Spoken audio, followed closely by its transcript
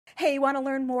Hey, you want to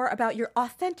learn more about your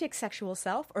authentic sexual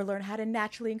self or learn how to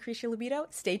naturally increase your libido?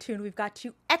 Stay tuned. We've got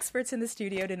two experts in the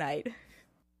studio tonight.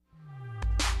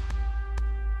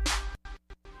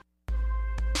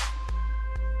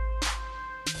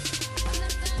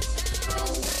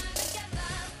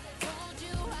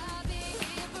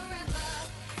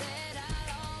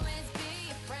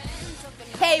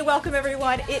 Hey, welcome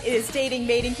everyone. It is Dating,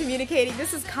 Mating, Communicating.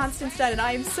 This is Constance Dunn, and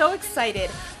I am so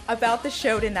excited about the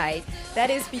show tonight. That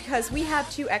is because we have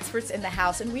two experts in the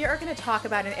house, and we are going to talk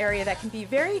about an area that can be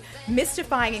very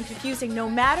mystifying and confusing no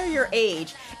matter your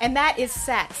age, and that is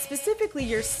sex, specifically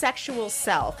your sexual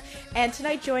self. And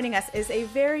tonight joining us is a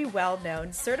very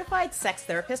well-known certified sex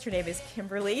therapist. Her name is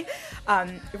Kimberly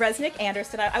Resnick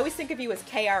Anderson. I always think of you as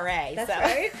KRA. That's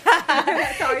right.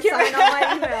 That's how I sign all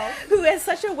my emails. Who has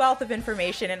such a wealth of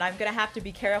information, and I'm going to have to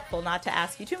be careful not to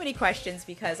ask you too many questions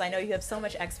because I know you have so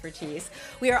much expertise.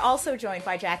 We are also joined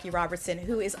by Jacquie Robertson,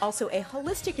 who is also a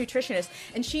holistic nutritionist,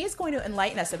 and she is going to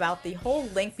enlighten us about the whole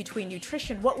link between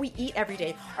nutrition, what we eat every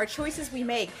day, our choices we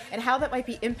make, and how that might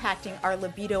be impacting our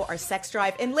libido, our sex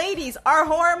drive, and ladies, our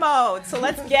hormones. So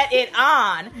let's get it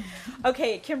on.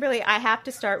 Okay, Kimberly, I have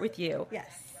to start with you.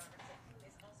 Yes.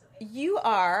 You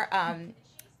are,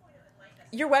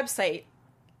 your website,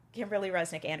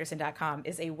 KimberlyResnickAnderson.com,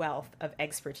 is a wealth of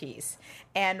expertise.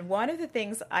 And one of the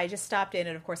things, I just stopped in,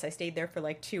 and of course I stayed there for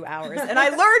like 2 hours, and I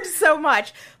learned so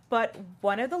much. But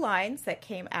one of the lines that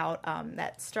came out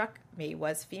that struck me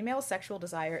was female sexual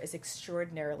desire is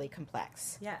extraordinarily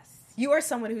complex. Yes. You are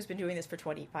someone who's been doing this for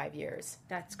 25 years.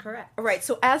 That's correct. All right.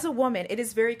 So as a woman, it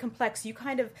is very complex.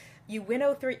 You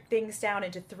winnow things down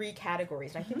into 3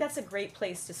 categories. And I think that's a great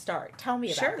place to start. Tell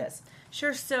me about this.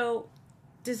 Sure. So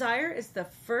desire is the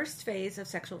first phase of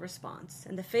sexual response.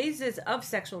 And the phases of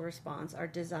sexual response are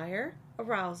desire,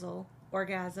 arousal,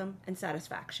 orgasm, and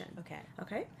satisfaction.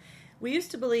 Okay. We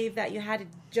used to believe that you had to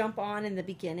jump on in the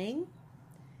beginning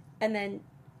and then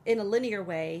in a linear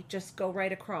way just go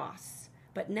right across.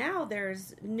 But now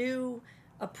there's new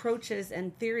approaches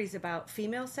and theories about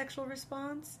female sexual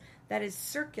response that is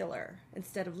circular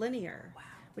instead of linear. Wow.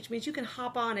 Which means you can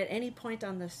hop on at any point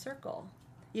on the circle.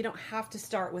 You don't have to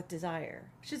start with desire,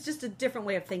 which is just a different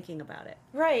way of thinking about it.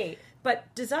 Right.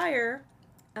 But desire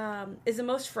is the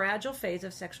most fragile phase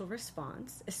of sexual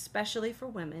response, especially for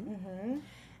women. Mm-hmm.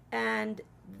 And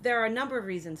there are a number of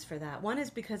reasons for that. One is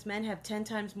because men have 10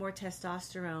 times more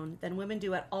testosterone than women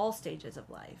do at all stages of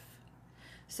life.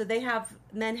 So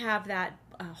men have that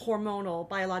hormonal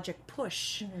biologic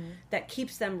push that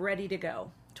keeps them ready to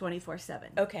go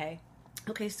 24/7. Okay,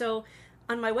 so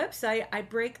on my website, I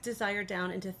break desire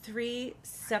down into 3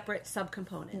 separate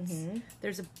subcomponents. Mm-hmm.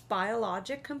 There's a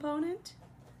biologic component,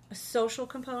 a social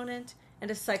component, and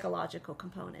a psychological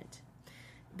component.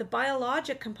 The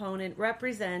biologic component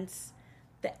represents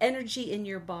the energy in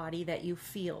your body that you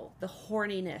feel, the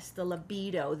horniness, the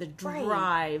libido, the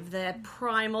drive, the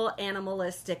primal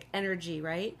animalistic energy,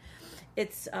 right?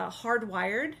 It's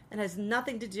hardwired and has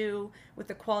nothing to do with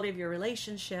the quality of your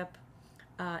relationship.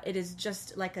 It is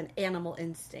just like an animal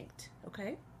instinct,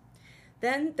 okay?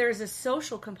 Then there's a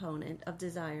social component of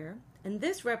desire, and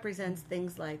this represents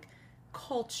things like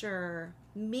culture,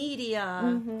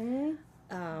 media,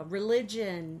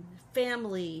 religion,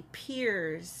 family,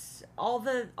 peers, all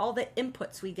the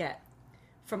inputs we get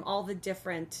from all the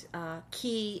different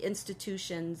key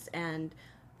institutions and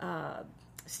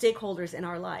stakeholders in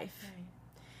our life. Right.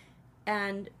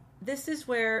 And this is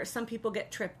where some people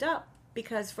get tripped up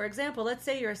because, for example, let's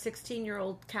say you're a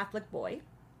 16-year-old Catholic boy.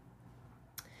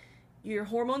 Your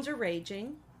hormones are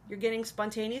raging. You're getting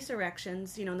spontaneous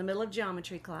erections, in the middle of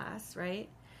geometry class, right?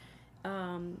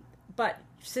 But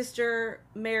Sister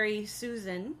Mary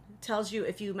Susan tells you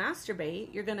if you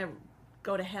masturbate, you're going to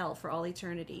go to hell for all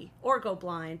eternity, or go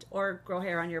blind, or grow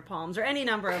hair on your palms, or any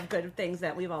number of good things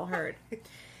that we've all heard.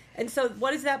 And so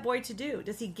what is that boy to do?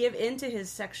 Does he give in to his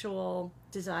sexual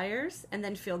desires and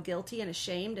then feel guilty and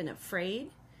ashamed and afraid?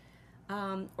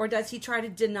 Or does he try to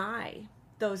deny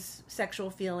those sexual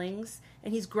feelings,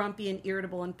 and he's grumpy and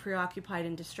irritable and preoccupied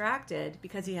and distracted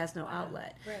because he has no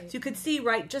outlet? Right. So you could see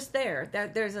right just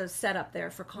there's a setup there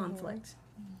for conflict.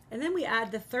 Mm-hmm. And then we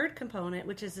add the third component,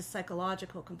 which is the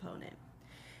psychological component.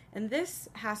 And this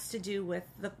has to do with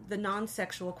the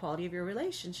non-sexual quality of your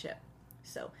relationship.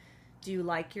 So do you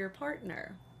like your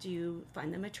partner? Do you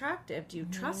find them attractive? Do you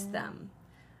trust them?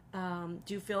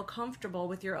 Do you feel comfortable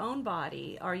with your own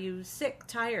body? Are you sick,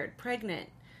 tired, pregnant?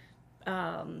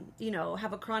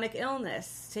 Have a chronic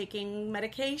illness, taking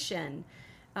medication.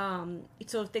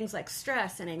 So things like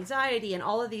stress and anxiety and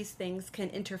all of these things can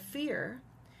interfere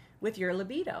with your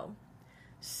libido.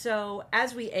 So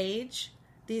as we age,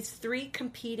 these three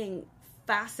competing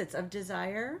facets of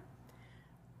desire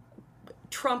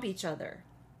trump each other.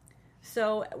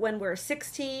 So when we're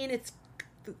 16, it's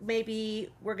maybe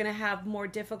we're going to have more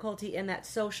difficulty in that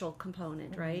social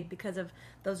component, right? Because of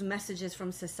those messages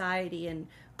from society, and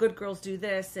good girls do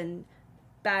this and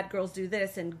bad girls do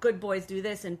this, and good boys do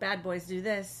this and bad boys do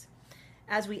this.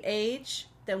 As we age,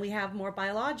 then we have more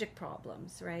biologic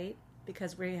problems, right?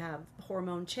 Because we have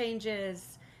hormone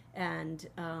changes and,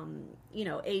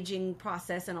 aging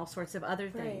process and all sorts of other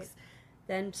things. Right.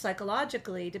 Then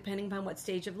psychologically, depending upon what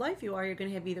stage of life you are, you're going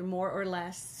to have either more or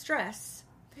less stress.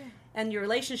 Yeah. And your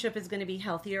relationship is going to be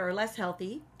healthier or less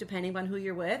healthy, depending on who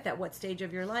you're with, at what stage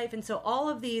of your life. And so all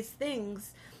of these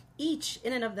things, each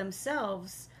in and of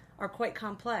themselves, are quite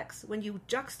complex. When you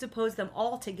juxtapose them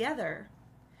all together,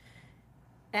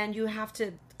 and you have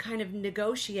to kind of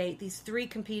negotiate these three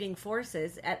competing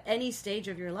forces at any stage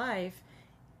of your life,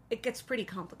 it gets pretty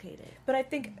complicated. But I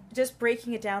think just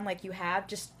breaking it down like you have,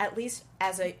 just at least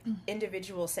as an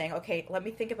individual saying, okay, let me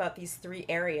think about these three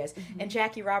areas. And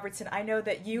Jacquie Robertson, I know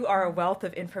that you are a wealth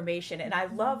of information, and I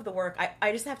love the work.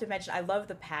 I just have to mention, I love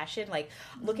the passion. Like,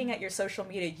 looking at your social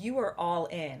media, you are all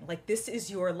in. Like, this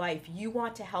is your life. You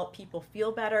want to help people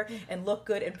feel better and look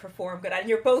good and perform good. And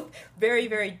you're both very,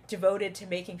 very devoted to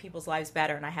making people's lives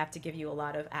better, and I have to give you a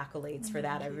lot of accolades for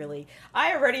that.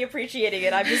 I already appreciating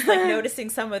it. I'm just like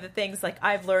noticing some of the things. Like,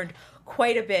 I've learned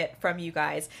quite a bit from you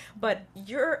guys, but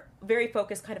you're very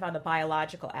focused kind of on the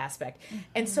biological aspect.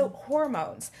 And so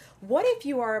hormones, what if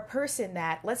you are a person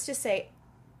that, let's just say,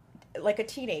 like a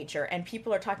teenager, and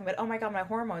people are talking about, oh my God, my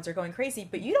hormones are going crazy,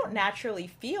 but you don't naturally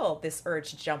feel this urge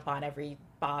to jump on every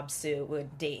Bob, Sue,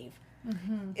 and Dave.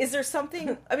 Is there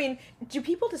something, I mean, do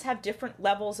people just have different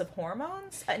levels of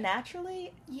hormones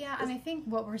naturally? Yeah, and I think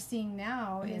what we're seeing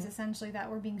now is essentially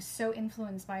that we're being so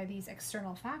influenced by these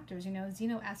external factors,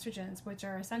 xenoestrogens, which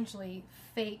are essentially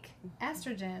fake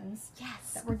estrogens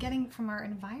that we're getting from our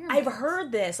environment. I've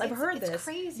heard this. It's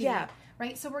crazy. Yeah.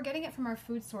 Right? So we're getting it from our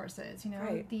food sources,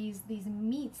 these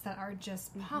meats that are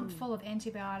just pumped full of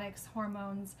antibiotics,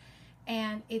 hormones,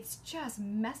 and it's just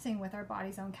messing with our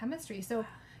body's own chemistry. So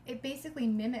it basically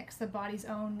mimics the body's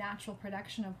own natural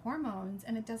production of hormones,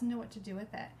 and it doesn't know what to do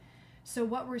with it. So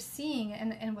what we're seeing,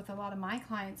 and with a lot of my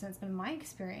clients, and it's been my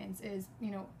experience, is,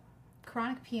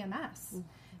 chronic PMS,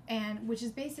 and which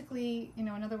is basically,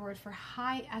 another word for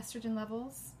high estrogen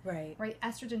levels, right?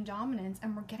 Estrogen dominance,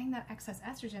 and we're getting that excess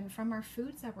estrogen from our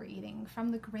foods that we're eating,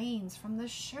 from the grains, from the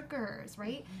sugars,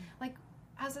 right? Like,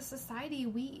 as a society,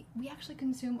 we actually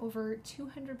consume over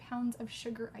 200 pounds of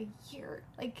sugar a year.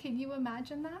 Like, can you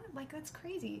imagine that? Like, that's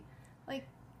crazy. Like,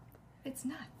 it's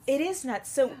nuts. It is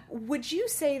nuts. So would you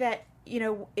say that,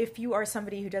 if you are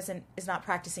somebody who is not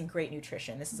practicing great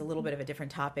nutrition, this is a little bit of a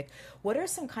different topic, what are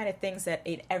some kind of things that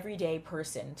an everyday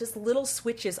person, just little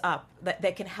switches up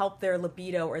that can help their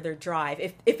libido or their drive,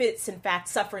 if it's in fact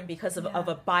suffering because of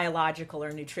a biological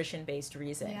or nutrition-based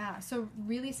reason? Yeah, so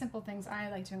really simple things I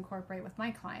like to incorporate with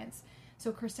my clients.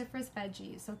 So cruciferous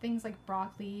veggies, so things like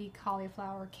broccoli,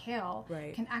 cauliflower, kale,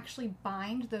 can actually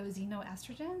bind those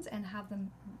xenoestrogens and have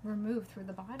them removed through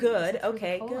the body. Good,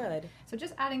 okay, good. So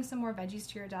just adding some more veggies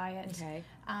to your diet. Okay.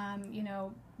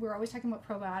 We're always talking about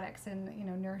probiotics and,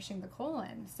 nourishing the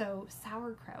colon. So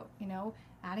sauerkraut,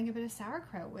 adding a bit of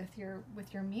sauerkraut with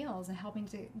your meals and helping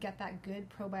to get that good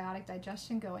probiotic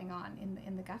digestion going on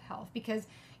in the gut health. Because,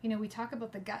 we talk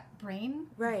about the gut-brain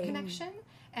connection,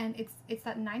 and it's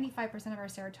that 95% of our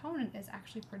serotonin is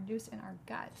actually produced in our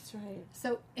gut. That's right.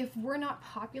 So if we're not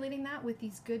populating that with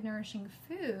these good nourishing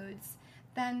foods,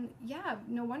 then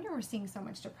no wonder we're seeing so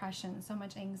much depression, so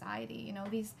much anxiety.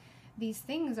 These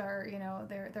things are,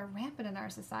 they're rampant in our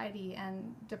society,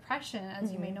 and depression,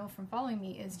 as you may know from following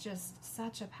me, is just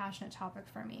such a passionate topic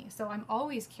for me. So I'm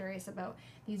always curious about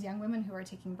these young women who are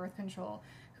taking birth control,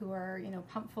 who are,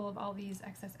 pumped full of all these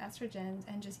excess estrogens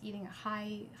and just eating a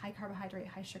high carbohydrate,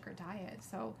 high sugar diet.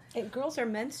 So and girls are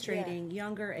menstruating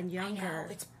younger and younger.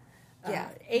 It's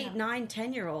 8, 9,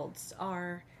 10-year-olds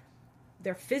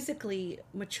they're physically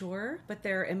mature, but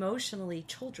they're emotionally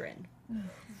children.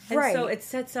 And so it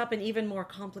sets up an even more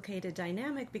complicated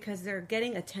dynamic because they're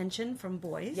getting attention from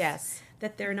boys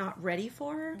that they're not ready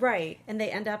for. Right. And they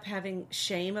end up having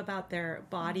shame about their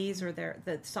bodies or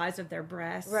the size of their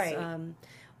breasts. Right.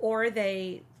 Or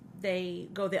they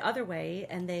go the other way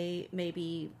and they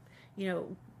maybe,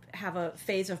 have a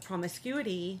phase of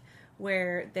promiscuity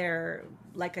where they're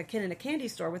like a kid in a candy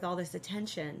store with all this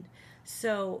attention.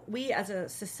 So we as a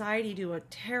society do a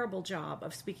terrible job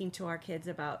of speaking to our kids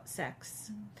about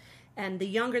sex. And the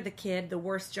younger the kid, the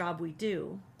worse job we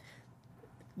do.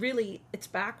 really, it's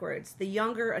backwards. The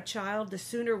younger a child, the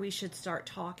sooner we should start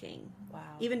talking. Wow.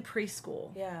 Even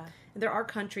preschool. Yeah. And there are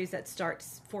countries that start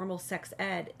formal sex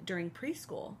ed during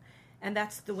preschool, and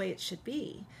that's the way it should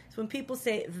be. So when people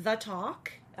say the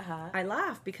talk, I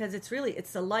laugh, because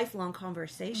it's a lifelong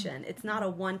conversation. It's not a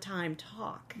one-time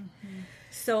talk.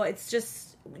 So it's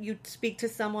just, you speak to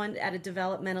someone at a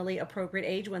developmentally appropriate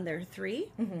age when they're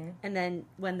 3, and then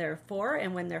when they're 4,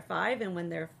 and when they're 5, and when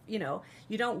they're,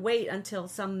 you don't wait until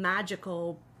some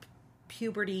magical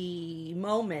puberty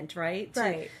moment, right?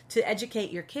 To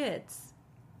educate your kids.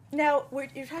 Now,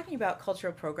 you're talking about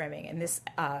cultural programming. In this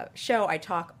show, I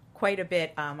talk quite a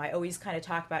bit. I always kind of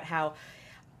talk about how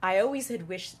I always had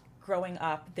wished growing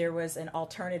up there was an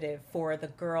alternative for the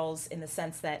girls, in the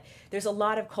sense that there's a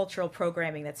lot of cultural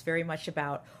programming that's very much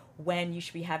about when you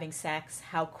should be having sex,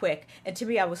 how quick. And to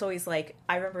me, I was always like,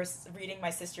 I remember reading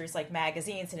my sister's like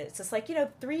magazines, and it's just like,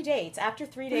 3 dates. After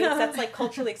 3 dates, that's like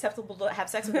culturally acceptable to have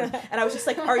sex with them. And I was just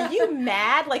like, are you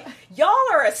mad? Like, y'all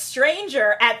are a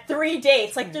stranger at 3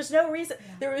 dates. Like, there's no reason.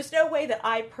 There was no way that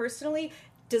I personally,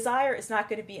 desire is not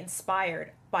going to be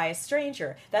inspired by a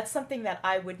stranger. That's something that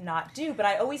I would not do. But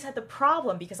I always had the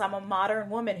problem, because I'm a modern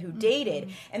woman who dated,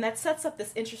 and that sets up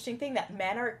this interesting thing that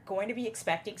men are going to be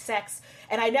expecting sex.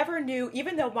 And I never knew,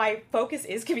 even though my focus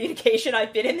is communication,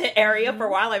 I've been in the area for a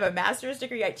while, I have a master's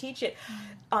degree, I teach it.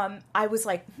 I was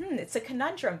like, it's a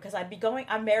conundrum, because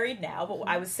I'm married now, but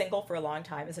I was single for a long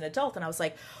time as an adult, and I was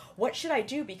like, what should I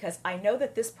do? Because I know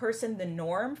that this person, the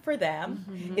norm for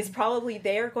them is probably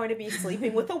they're going to be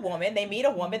sleeping with a woman. They meet a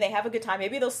woman, they have a good time.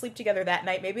 Maybe they'll sleep together that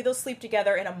night. Maybe they'll sleep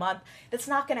together in a month. That's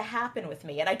not going to happen with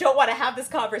me. And I don't want to have this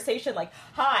conversation like,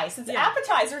 hi, since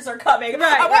appetizers are coming,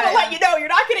 I want to let you know you're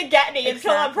not going to get me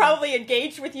until I'm probably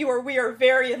engaged with you, or we are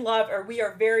very in love, or we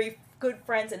are very good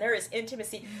friends, and there is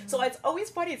intimacy. So it's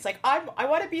always funny. It's like, I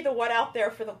want to be the one out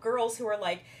there for the girls who are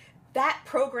like, that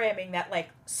programming that like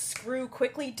screw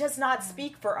quickly does not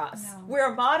speak for us. No.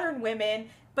 We're modern women.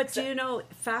 But do you know,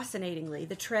 fascinatingly,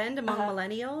 the trend among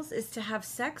millennials is to have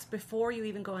sex before you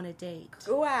even go on a date.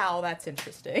 Wow, that's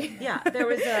interesting. Yeah, there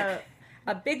was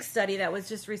a big study that was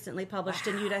just recently published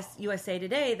in USA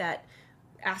Today that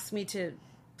asked me to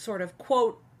sort of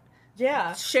quote,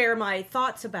 share my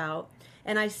thoughts about.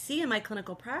 And I see in my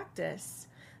clinical practice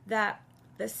that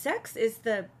the sex is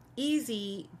the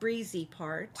easy, breezy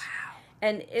part. Wow.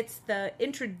 And it's the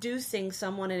introducing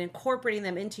someone and incorporating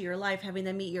them into your life, having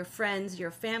them meet your friends,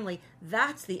 your family.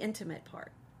 That's the intimate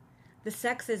part. The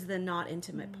sex is the not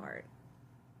intimate part.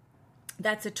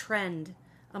 That's a trend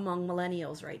among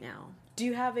millennials right now. Do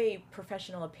you have a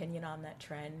professional opinion on that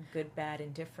trend? Good, bad,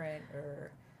 indifferent,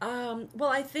 or? Well,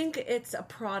 I think it's a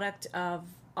product of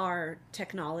our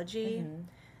technology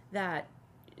that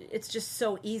it's just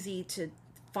so easy to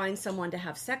find someone to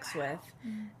have sex with.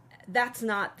 That's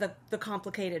not the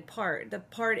complicated part. The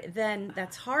part then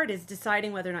that's hard is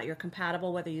deciding whether or not you're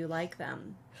compatible, whether you like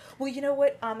them. Well, you know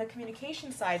what? On the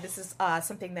communication side, this is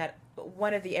something that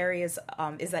one of the areas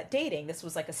is that dating. This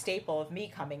was like a staple of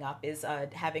me coming up, is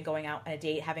going out on a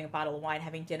date, having a bottle of wine,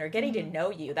 having dinner, getting to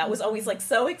know you. That was always like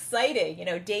so exciting,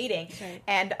 dating. Right.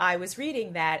 And I was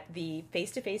reading that the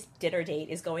face-to-face dinner date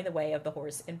is going the way of the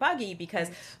horse and buggy, because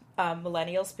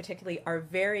millennials particularly are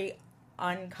very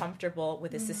uncomfortable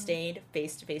with a sustained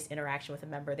face-to-face interaction with a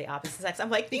member of the opposite sex. I'm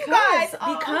like, because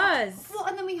well,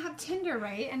 and then we have Tinder,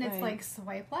 right? And it's like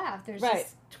swipe left. There's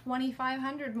just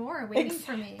 2,500 more waiting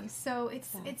for me. So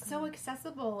it's so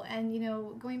accessible. And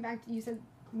going back to, you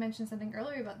mentioned something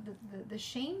earlier about the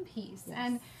shame piece.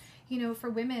 And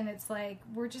for women, it's like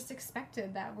we're just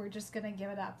expected that we're just going to give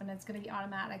it up and it's going to be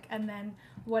automatic. And then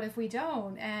what if we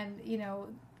don't? And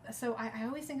so I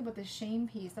always think about the shame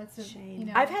piece. That's a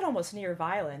shame. I've had almost near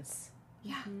violence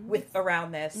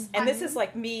around this. And this is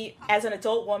like me as an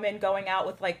adult woman going out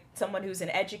with like someone who's an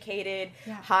educated,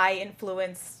 high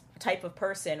influence type of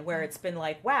person, where it's been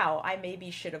like, wow, I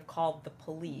maybe should have called the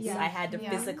police. I had to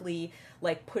physically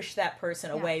like push that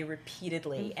person away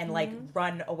repeatedly and like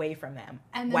run away from them.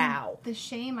 And the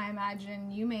shame, I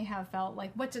imagine you may have felt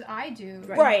like, what did I do?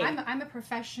 Right. I'm a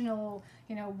professional,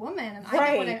 woman, and I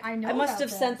know what I know. I must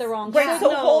have sent the wrong. Right.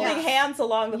 So holding hands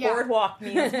along the boardwalk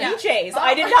means BJ's.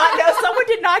 I did not know. Someone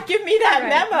did not give me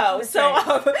that memo.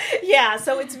 So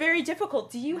so it's very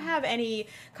difficult. Do you have any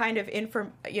kind of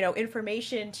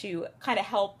information to kind of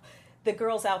help the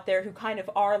girls out there who kind of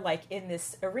are like in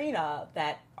this arena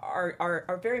that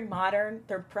are very modern?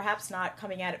 They're perhaps not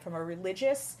coming at it from a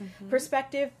religious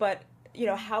perspective, but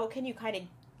how can you kind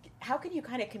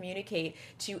of communicate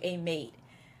to a mate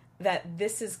that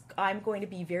I'm going to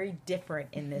be very different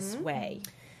in this way?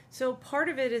 So part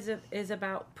of it is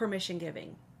about permission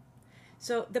giving.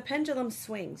 So the pendulum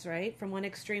swings, right, from one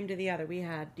extreme to the other. We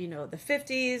had, the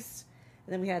 50s,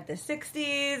 and then we had the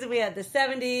 60s, and we had the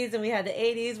 70s, and we had the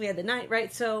 80s, we had the 90s,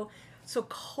 right? So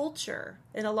culture,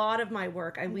 in a lot of my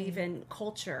work, I weave in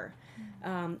culture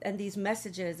and these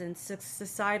messages and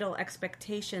societal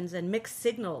expectations and mixed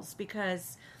signals,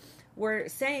 because we're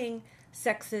saying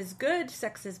sex is good,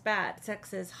 sex is bad,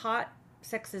 sex is hot,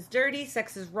 sex is dirty,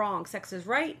 sex is wrong, sex is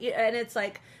right. And it's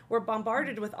like we're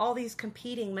bombarded with all these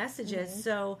competing messages.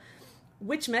 So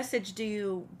which message do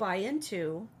you buy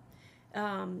into?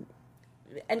 And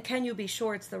can you be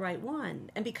sure it's the right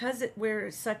one? And because we're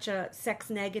such a sex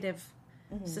negative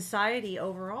society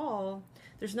overall,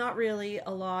 there's not really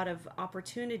a lot of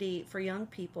opportunity for young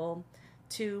people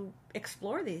to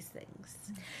explore these things.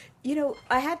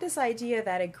 I had this idea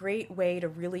that a great way to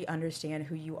really understand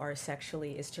who you are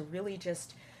sexually is to really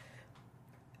just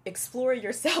explore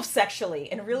yourself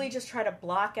sexually and really just try to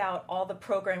block out all the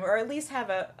programming, or at least have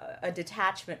a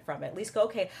detachment from it. At least go,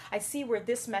 okay, I see where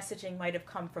this messaging might have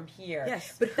come from here.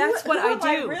 Yes, but that's what I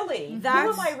do. Who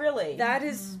am I really? That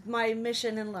is my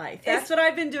mission in life. That's what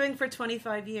I've been doing for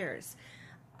 25 years.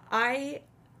 I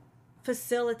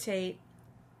facilitate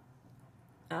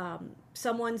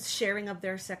someone's sharing of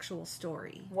their sexual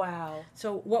story. Wow.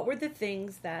 So what were the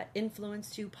things that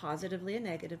influenced you positively and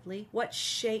negatively? What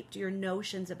shaped your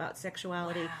notions about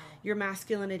sexuality, your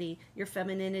masculinity, your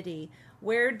femininity?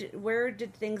 Where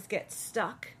did things get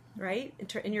stuck, right,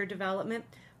 in your development?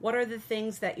 What are the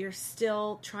things that you're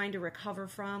still trying to recover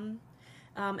from?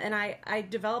 And I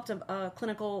developed a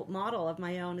clinical model of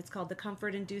my own. It's called the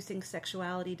Comfort-Inducing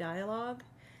Sexuality Dialogue.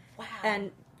 Wow.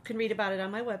 And can read about it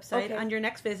on my website on your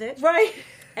next visit. Right.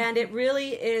 And it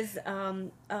really is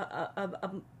a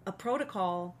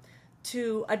protocol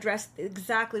to address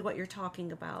exactly what you're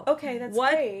talking about. Okay, that's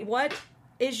great. What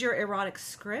is your erotic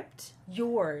script?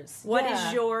 Yours. What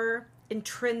is your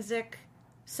intrinsic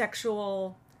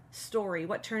sexual story?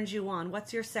 What turns you on?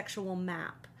 What's your sexual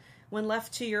map? When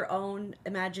left to your own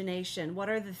imagination, what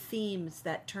are the themes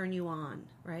that turn you on,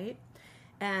 right?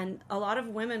 And a lot of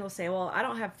women will say, well, I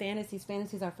don't have fantasies.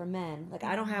 Fantasies are for men. Like,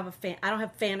 I don't have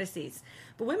fantasies.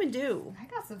 But women do. I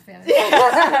got some fantasies.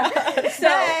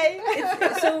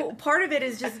 So part of it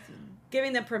is just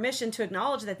giving them permission to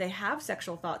acknowledge that they have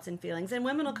sexual thoughts and feelings. And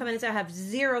women will come in and say, I have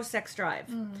zero sex drive.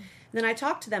 And then I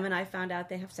talk to them and I found out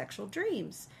they have sexual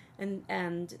dreams.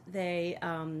 And they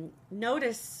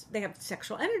notice they have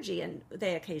sexual energy and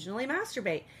they occasionally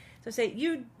masturbate. So say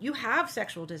you have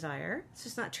sexual desire. It's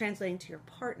just not translating to your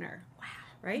partner. Wow.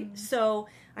 Right? So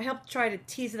I help try to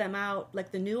tease them out,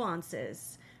 like the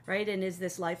nuances, right? And is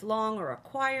this lifelong or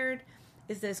acquired?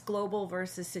 Is this global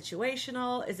versus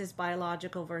situational? Is this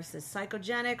biological versus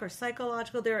psychogenic or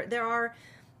psychological? There are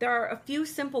a few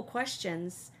simple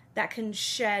questions that can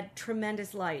shed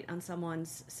tremendous light on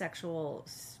someone's sexual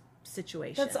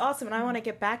situation. That's awesome. And I want to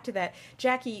get back to that.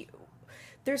 Jacquie,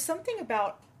 there's something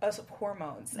about us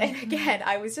hormones. And again,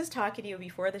 I was just talking to you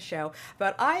before the show,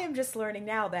 but I am just learning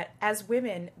now that as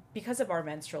women, because of our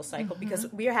menstrual cycle,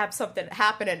 because we have something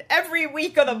happening every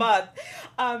week of the month,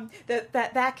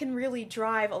 that can really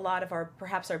drive a lot of our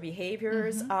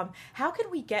behaviors. How can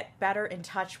we get better in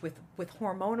touch with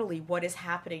hormonally what is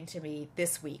happening to me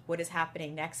this week? What is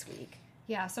happening next week?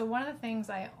 Yeah, so one of the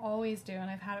things I always do, and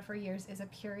I've had it for years, is a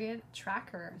period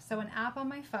tracker. So an app on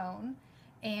my phone.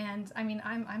 And I mean,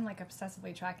 I'm like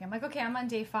obsessively tracking. I'm like, okay, I'm on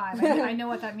day 5. I know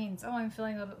what that means. Oh, I'm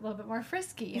feeling a little bit more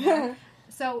frisky.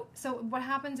 So what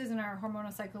happens is in our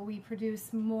hormonal cycle, we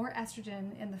produce more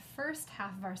estrogen in the first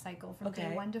half of our cycle, from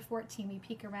day 1 to 14. We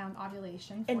peak around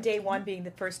ovulation. 14. And day 1 being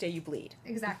the first day you bleed.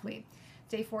 Exactly.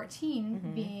 Day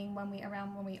 14 being when we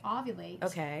ovulate.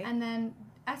 Okay. And then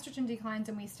estrogen declines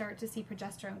and we start to see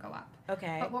progesterone go up.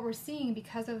 Okay. But what we're seeing,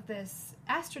 because of this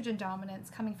estrogen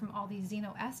dominance coming from all these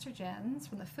xenoestrogens,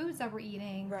 from the foods that we're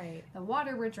eating, the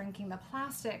water we're drinking, the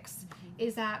plastics,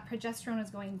 is that progesterone is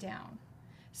going down.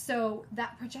 So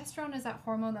that progesterone is that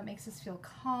hormone that makes us feel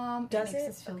calm. It makes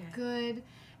us feel good.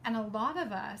 And a lot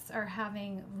of us are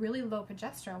having really low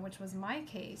progesterone, which was my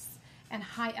case, and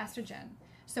high estrogen.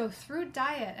 So through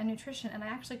diet and nutrition, and I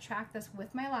actually tracked this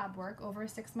with my lab work over a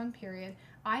 6-month period,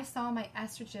 I saw my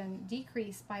estrogen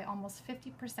decrease by almost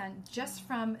 50% just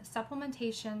from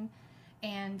supplementation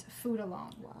and food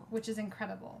alone, which is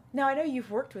incredible. Now, I know you've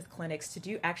worked with clinics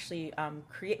to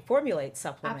formulate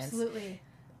supplements. Absolutely.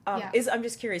 I'm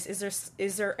just curious,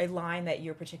 is there a line that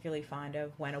you're particularly fond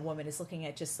of when a woman is looking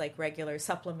at just like regular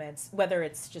supplements, whether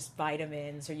it's just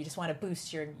vitamins or you just want to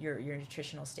boost your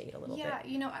nutritional state a little bit?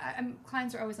 Yeah,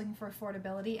 clients are always looking for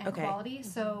affordability and quality,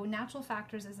 so Natural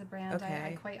Factors is a brand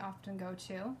I quite often go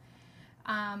to.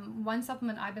 One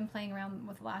supplement I've been playing around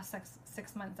with the last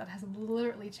 6 months that has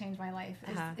literally changed my life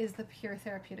is the pure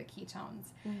therapeutic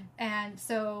ketones. And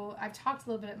so I've talked a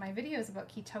little bit at my videos about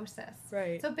ketosis.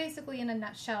 Right. So basically, in a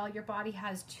nutshell, your body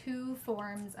has two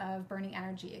forms of burning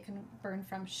energy. It can burn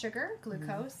from sugar,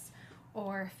 glucose,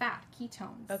 or fat,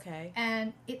 ketones. Okay.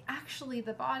 And it actually,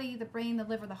 the body, the brain, the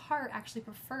liver, the heart actually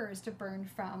prefers to burn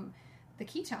from the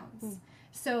ketones.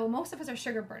 So most of us are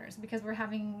sugar burners because we're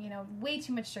having, way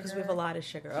too much sugar. Because we have a lot of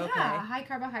sugar. Okay. Yeah, high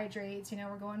carbohydrates.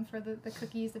 We're going for the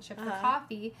cookies, the chips, the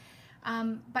coffee.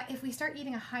 But if we start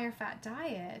eating a higher fat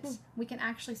diet, we can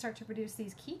actually start to produce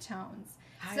these ketones.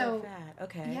 Higher fat.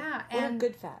 Okay. Yeah. What are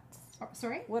good fats?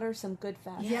 Sorry? What are some good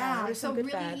fats? Yeah, so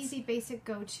really fats? easy basic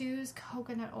go-tos: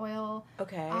 coconut oil,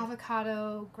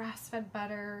 avocado, grass-fed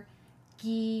butter,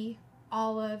 ghee,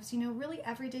 olives, really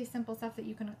everyday simple stuff that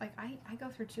you can, like, I go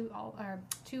through two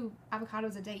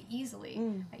avocados a day easily.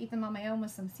 I eat them on my own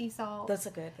with some sea salt. That's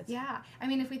good. I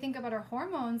mean, if we think about our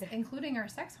hormones, including our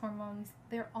sex hormones,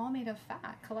 they're all made of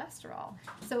fat, cholesterol.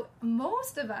 So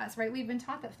most of us, right, we've been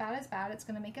taught that fat is bad. It's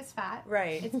going to make us fat.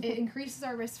 Right. It increases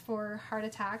our risk for heart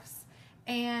attacks.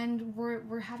 And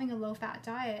we're having a low-fat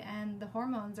diet, and the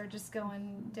hormones are just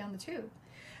going down the tube.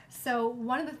 So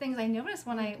one of the things I noticed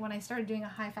when I started doing a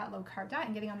high-fat, low-carb diet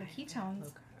and getting on the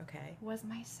ketones was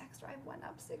my sex drive went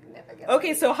up significantly.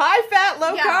 Okay, so high-fat,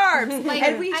 low carbs.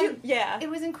 And we do, It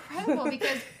was incredible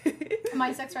because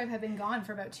my sex drive had been gone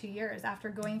for about 2 years after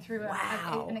going through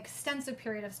an extensive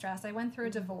period of stress. I went through a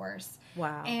divorce.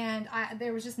 Wow. And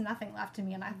there was just nothing left to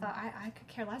me. And I thought I could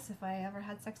care less if I ever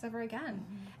had sex ever again.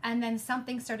 And then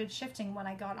something started shifting when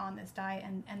I got on this diet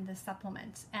and this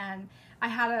supplement. And I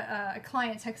had a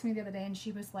client text me the other day, and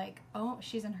she was like,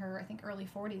 she's in her, I think, early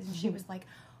 40s. And she was like,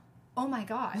 oh my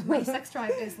God, my sex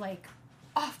drive is like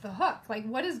off the hook. Like,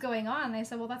 what is going on? And I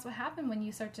said, well, that's what happened when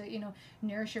you start to,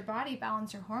 nourish your body,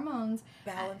 balance your hormones.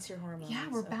 Balance your hormones. Yeah,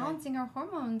 we're balancing our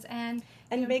hormones. And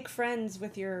make friends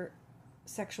with your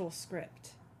sexual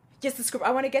script. Yes, the script.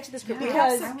 I want to get to the script.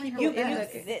 Because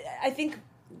I think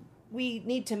we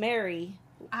need to marry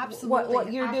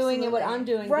what you're doing and what I'm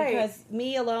doing. Right. Because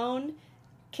me alone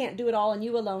can't do it all, and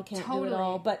you alone can't do it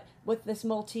all. But with this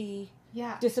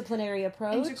disciplinary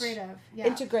approach,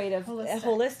 integrative,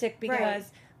 holistic, because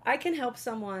I can help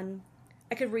someone.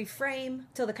 I could reframe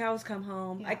till the cows come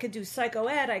home. I could do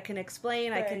psychoed. I can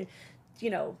explain. I can,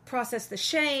 process the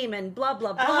shame and blah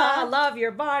blah blah. Love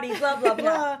your body, blah blah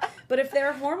blah. But if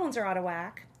their hormones are out of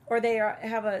whack, or they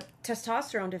have a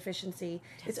testosterone deficiency,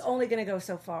 it's only going to go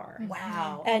so far.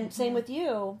 Wow. And same with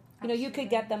you. You could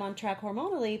get them on track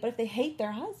hormonally, but if they hate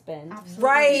their husband,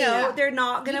 they're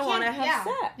not going to want to have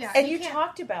sex. Yeah. And you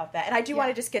talked about that. And I do want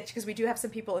to just get, because we do have some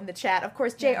people in the chat. Of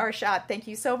course, J.R. Schott, thank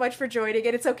you so much for joining.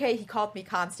 And it's okay. He called me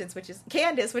Candace, which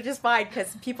is fine,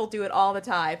 because people do it all the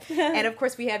time. And of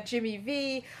course, we have Jimmy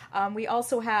V. We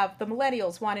also have the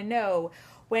millennials want to know,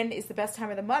 when is the best time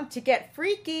of the month to get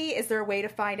freaky? Is there a way to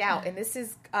find out? And this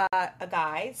is a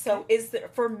guy. So is there,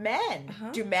 for men,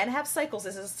 do men have cycles?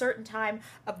 Is it a certain time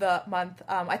of the month?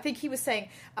 I think he was saying,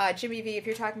 Jimmy V, if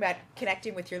you're talking about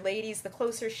connecting with your ladies, the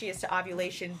closer she is to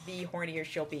ovulation, the hornier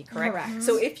she'll be, correct?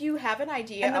 So if you have an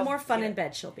idea and the more fun in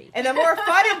bed she'll be. And the more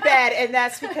fun in bed, and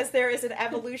that's because there is an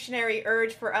evolutionary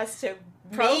urge for us to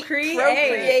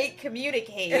procreate,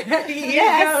 communicate.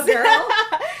 Yes, girl.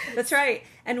 That's right.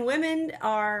 And women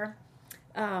are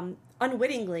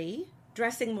unwittingly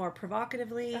dressing more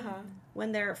provocatively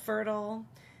when they're fertile.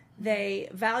 They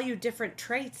value different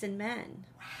traits in men.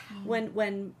 Wow.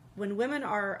 When women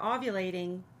are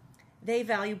ovulating, they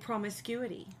value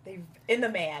promiscuity. In the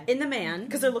man.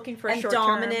 Because they're looking for a short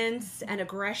dominance and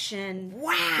aggression.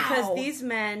 Wow. Because these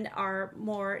men are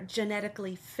more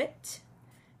genetically fit.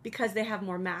 Because they have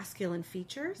more masculine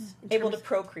features. Able to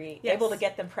procreate. Yes. Able to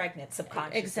get them pregnant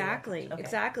subconsciously.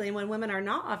 Exactly. And when women are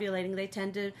not ovulating, they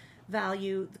tend to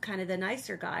value kind of the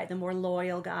nicer guy, the more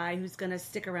loyal guy who's going to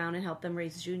stick around and help them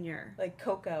raise Junior. Like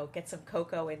cocoa. Get some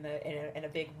cocoa in a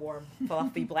big, warm,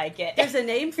 fluffy blanket. There's a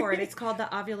name for it. It's called the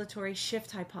ovulatory shift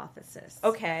hypothesis.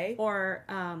 Okay. Or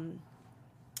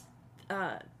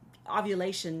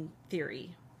ovulation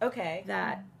theory. Okay.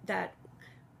 That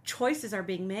choices are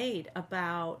being made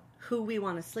about who we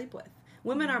want to sleep with.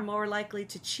 Women are more likely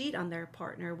to cheat on their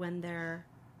partner when they're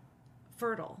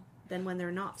fertile than when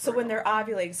they're not fertile. So when they're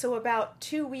ovulating, so about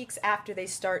 2 weeks after they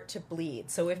start to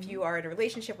bleed. So if you are in a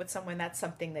relationship with someone, that's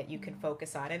something that you can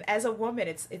focus on. And as a woman,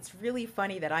 it's really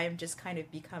funny that I am just kind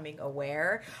of becoming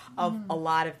aware of a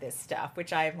lot of this stuff,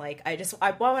 which I'm like,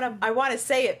 I want to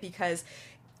say it because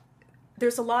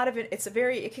there's a lot of it.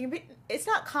 It's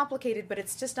not complicated, but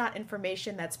it's just not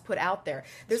information that's put out there.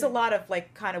 There's a lot of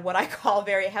like kind of what I call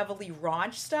very heavily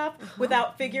raunch stuff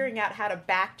without figuring out how to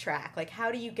backtrack. Like,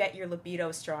 how do you get your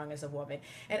libido strong as a woman?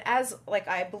 And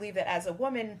I believe that as a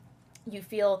woman, you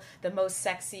feel the most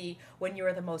sexy when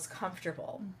you're the most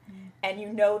comfortable and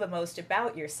you know the most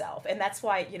about yourself. And that's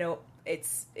why, it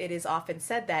is often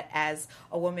said that as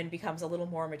a woman becomes a little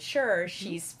more mature,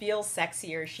 she feels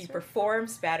sexier, she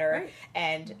performs better,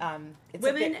 and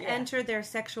women enter their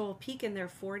sexual peak in their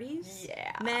 40s.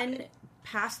 Yeah. Men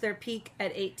pass their peak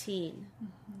at 18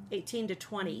 to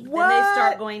 20. What? Then they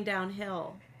start going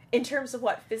downhill. In terms of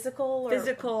what, physical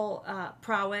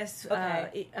prowess,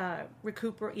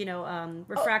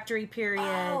 refractory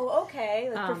period. Oh,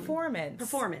 okay, like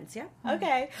performance, yeah.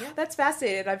 Okay, that's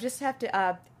fascinating. I just have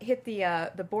to hit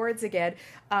the boards again.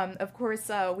 Of course,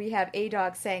 we have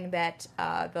A-Dog saying that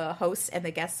the hosts and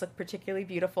the guests look particularly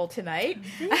beautiful tonight.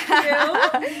 Thank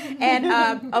you.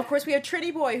 And of course, we have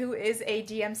Trini Boy, who is a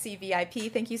DMC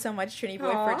VIP. Thank you so much, Trini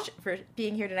Boy, for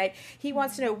being here tonight. He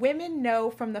wants to know, women know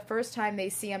from the first time they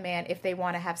see a man if they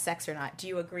want to have sex or not. Do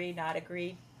you agree, not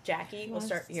agree? Jackie, we'll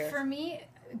start here. For me,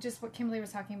 just what Kimberly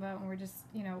was talking about, and we're just,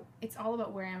 it's all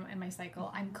about where I'm in my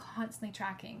cycle. I'm constantly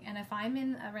tracking. And if I'm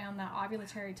in around that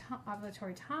ovulatory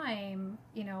time,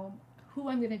 who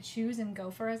I'm going to choose and go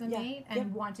for as a mate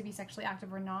and want to be sexually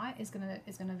active or not is going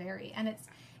to vary. And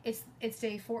it's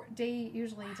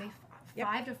usually day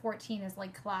 5 to 14 is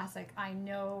like classic. I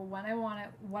know when I want it,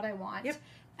 what I want. Yep.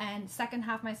 And second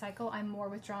half my cycle, I'm more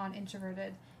withdrawn,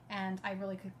 introverted, and I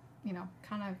really could,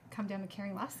 kind of come down to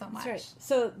caring less so much. That's right.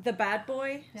 So the bad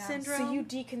boy syndrome. So you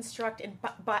deconstruct, and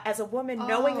but as a woman,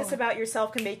 knowing this about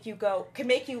yourself can make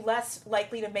you less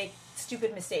likely to make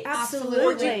stupid mistakes.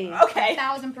 Absolutely. Okay.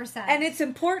 1,000%. And it's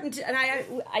important, and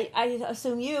I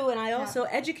assume you, and I also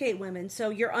educate women.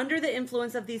 So you're under the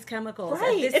influence of these chemicals.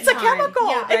 Right. At this It's time, a chemical.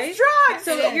 right? It's drugs.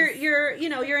 So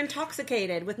you're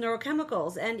intoxicated with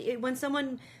neurochemicals, and when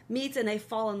someone meets and they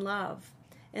fall in love,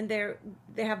 and they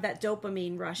have that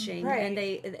dopamine rushing, and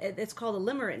it's called a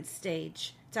limerence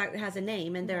stage. It has a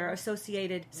name, and there are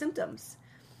associated symptoms.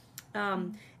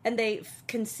 And they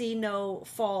can see no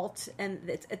fault, and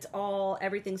it's all,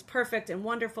 everything's perfect and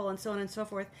wonderful, and so on and so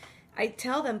forth. I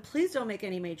tell them, please don't make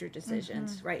any major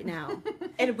decisions right now.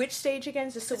 And which stage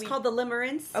again? Just so it's called the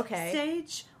limerence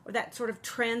stage, or that sort of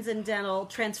transcendental,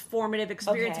 transformative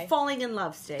experience, falling in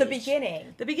love stage. The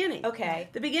beginning. Okay.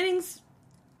 The beginning's,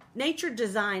 nature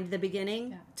designed the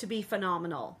beginning to be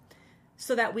phenomenal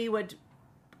so that we would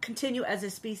continue as a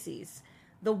species.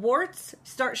 The warts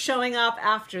start showing up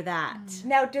after that.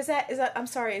 Now, is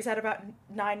that about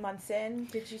 9 months in?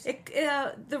 Did you say?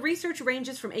 The research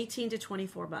ranges from 18 to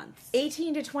 24 months.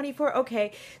 18 to 24,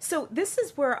 okay. So this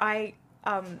is where I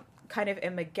kind of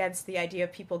am against the idea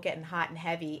of people getting hot and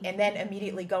heavy and then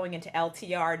immediately going into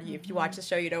LTR. If you watch the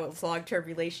show, it's a long-term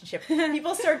relationship.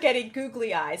 People start getting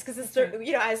googly eyes because it's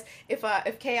as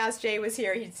if Chaos J was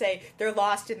here, he'd say they're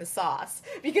lost in the sauce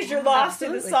because you're lost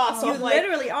in the sauce. You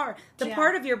literally are. The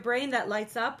part of your brain that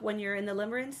lights up when you're in the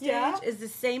limerence stage is the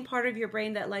same part of your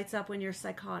brain that lights up when you're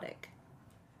psychotic.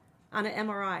 On an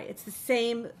MRI, it's the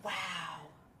same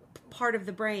part of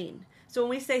the brain. So when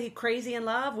we say crazy in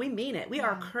love, we mean it. We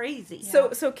are crazy. So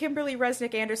Kimberly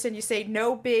Resnick Anderson, you say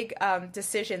no big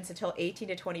decisions until 18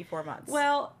 to 24 months.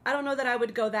 Well, I don't know that I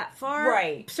would go that far.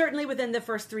 Right. Certainly within the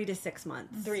first 3 to 6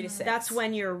 months. 3 to 6. That's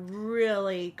when you're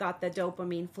really got the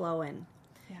dopamine flowing.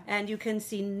 Yeah. And you can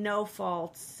see no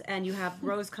faults, and you have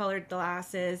rose-colored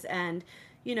glasses, and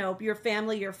your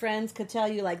family, your friends could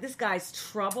tell you, like, this guy's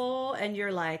trouble, and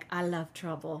you're like, I love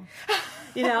trouble.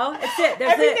 It's it.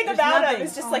 Everything about him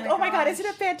is just oh my God, isn't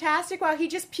it fantastic? Wow, he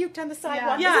just puked on the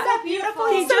sidewalk. Yeah. Isn't that beautiful?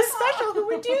 He's so special. Who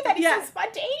would do that? He's so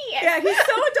spontaneous. Yeah, he's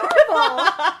so adorable.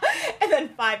 And then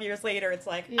 5 years later, it's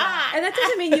like, And that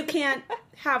doesn't mean you can't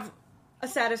have a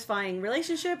satisfying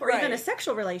relationship or even a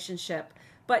sexual relationship,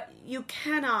 but you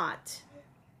cannot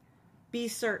be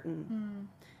certain.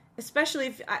 Especially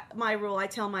if my rule,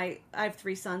 I have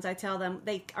 3 sons. I tell them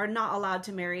they are not allowed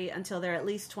to marry until they're at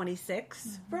least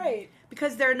 26. Right.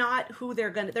 Because they're not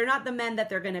they're not the men that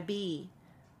they're going to be.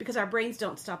 Because our brains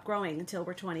don't stop growing until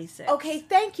we're 26. Okay,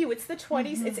 thank you. It's the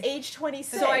 20s. It's age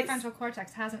 26. So our frontal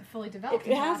cortex hasn't fully developed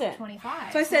until after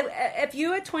 25. So I said, if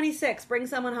you at 26 bring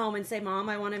someone home and say, Mom,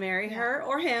 I want to marry her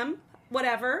or him,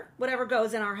 whatever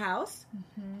goes in our house,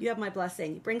 you have my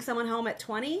blessing. Bring someone home at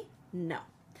 20? No.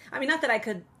 I mean, not that I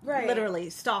could literally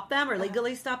stop them or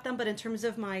legally stop them, but in terms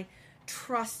of my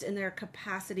trust in their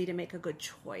capacity to make a good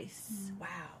choice. Wow.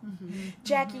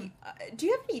 Jacquie, do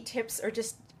you have any tips or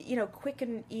just, quick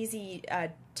and easy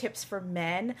tips for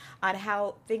men on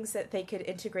how things that they could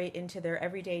integrate into their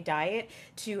everyday diet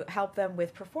to help them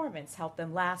with performance, help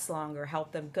them last longer,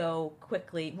 help them go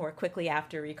more quickly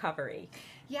after recovery?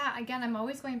 Yeah, again, I'm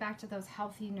always going back to those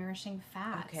healthy, nourishing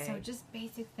fats. Okay. So just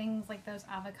basic things like those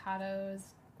avocados,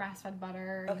 grass-fed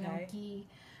butter, ghee,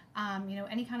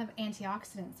 any kind of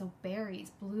antioxidants. So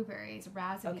berries, blueberries,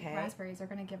 raspberries are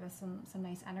going to give us some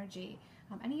nice energy.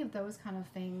 Any of those kind of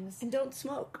things. And don't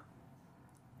smoke.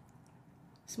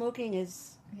 Smoking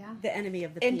is the enemy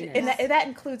of the penis. And that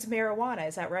includes marijuana,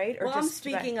 is that right? Or I'm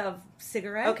speaking of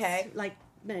cigarettes, like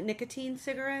nicotine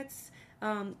cigarettes,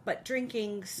 but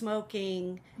drinking,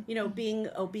 smoking, being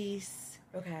obese,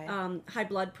 high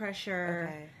blood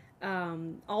pressure,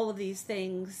 all of these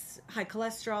things, high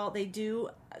cholesterol, they do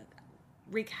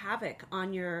wreak havoc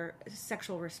on your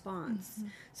sexual response.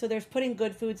 So there's putting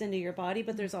good foods into your body,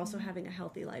 but there's also having a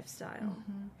healthy lifestyle.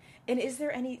 And is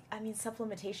there any,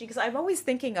 supplementation? Because I'm always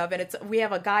thinking of, and we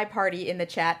have a guy party in the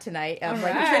chat tonight.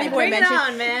 Trinity Boy mentioned, it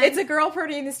on, man. It's a girl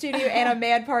party in the studio and a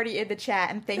man party in the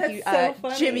chat. And thank you, so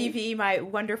funny. Jimmy V, my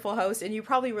wonderful host. And you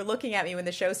probably were looking at me when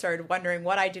the show started, wondering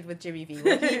what I did with Jimmy V.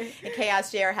 Well, he and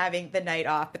Chaos J are having the night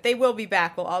off, but they will be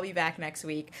back. We'll all be back next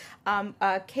week.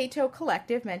 Keto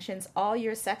Collective mentions all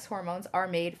your sex hormones are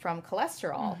made from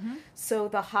cholesterol. So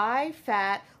the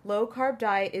high-fat, low-carb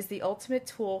diet is the ultimate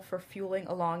tool for fueling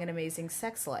along an amazing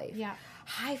sex life. Yeah.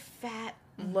 High-fat,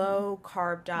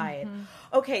 low-carb diet.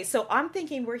 Okay, so I'm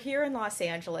thinking we're here in Los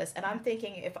Angeles, and I'm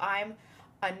thinking if I'm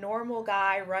a normal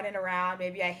guy running around,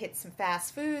 maybe I hit some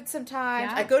fast food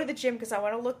sometimes. I go to the gym because I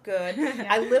want to look good.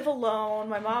 I live alone.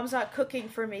 My mom's not cooking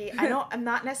for me. I'm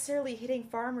not necessarily hitting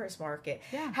farmer's market.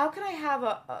 How can I have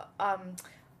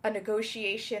a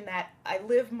negotiation that I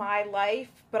live my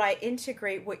life, but I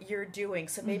integrate what you're doing?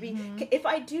 So maybe if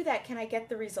I do that, can I get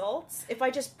the results? If I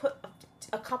just put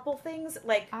a couple things,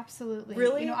 like... Absolutely.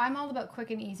 Really? I'm all about quick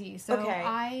and easy. So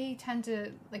I tend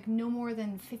to, no more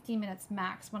than 15 minutes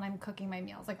max when I'm cooking my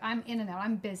meals. I'm in and out.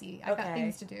 I'm busy. I've got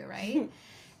things to do, right?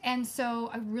 And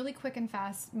so a really quick and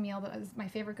fast meal that is my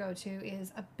favorite go-to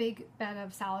is a big bed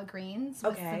of salad greens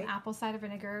with some apple cider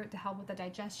vinegar to help with the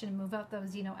digestion, move out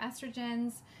those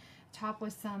xenoestrogens, top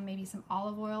with some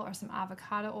olive oil or some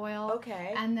avocado oil.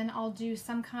 And then I'll do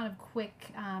some kind of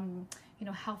quick,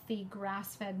 healthy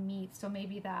grass-fed meat. So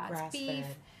maybe that's beef.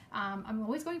 I'm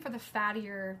always going for the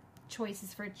fattier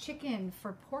choices for chicken,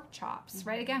 for pork chops,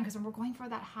 right? Again, because we're going for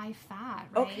that high fat,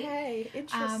 right? Okay,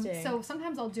 interesting. So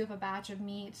sometimes I'll do a batch of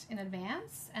meat in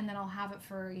advance, and then I'll have it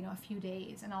for, a few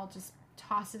days, and I'll just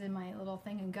toss it in my little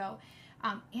thing and go.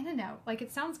 In and out.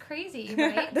 It sounds crazy,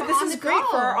 right? But this is great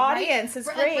for our audience. It's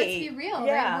great. Let's be real,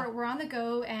 right? We're on the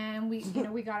go, and we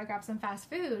gotta grab some fast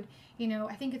food.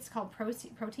 I think it's called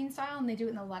protein style, and they do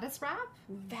it in the lettuce wrap.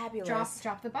 Fabulous.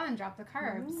 Drop the bun, drop the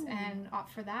carbs, and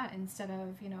opt for that instead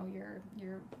of your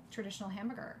traditional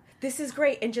hamburger. This is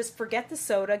great, and just forget the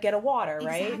soda, get a water,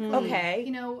 right? Exactly.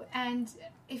 Okay. And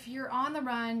if you're on the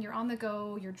run, you're on the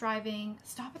go, you're driving,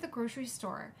 stop at the grocery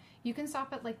store. You can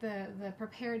stop at the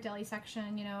prepared deli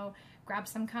section, grab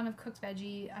some kind of cooked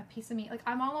veggie, a piece of meat.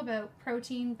 I'm all about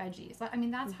protein veggies.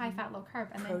 That's high fat, low carb.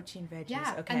 And protein veggies,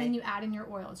 yeah, okay. And then you add in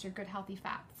your oils, your good healthy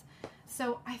fats.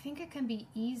 So I think it can be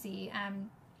easy.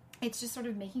 It's just sort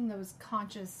of making those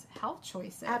conscious health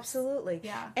choices. Absolutely.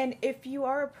 Yeah. And if you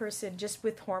are a person just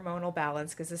with hormonal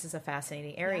balance, because this is a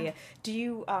fascinating area, do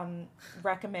you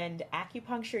recommend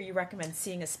acupuncture? You recommend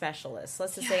seeing a specialist?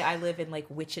 Let's just say I live in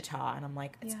Wichita, and I'm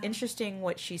it's interesting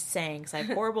what she's saying because I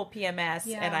have horrible PMS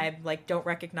and I don't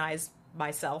recognize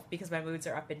myself because my moods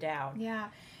are up and down. Yeah.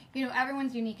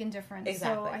 Everyone's unique and different.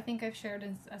 Exactly. So I think I've shared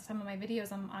in some of my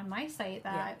videos on my site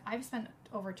that I've spent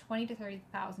over $20,000 to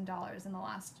 $30,000 in the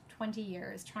last 20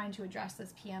 years trying to address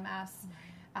this PMS,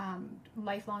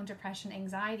 lifelong depression,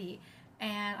 anxiety.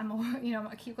 And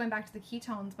I keep going back to the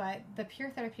ketones, but the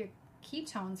pure therapeutic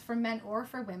ketones for men or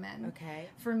for women.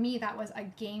 For me, that was a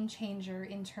game changer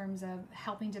in terms of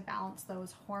helping to balance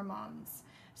those hormones.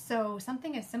 So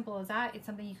something as simple as that, it's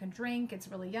something you can drink. It's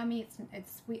really yummy.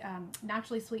 It's sweet,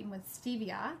 naturally sweetened with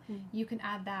stevia. You can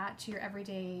add that to your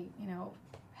everyday,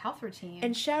 health routine.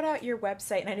 And shout out your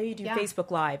website. And I know you do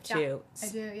Facebook Live too. I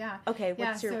do, yeah. Okay,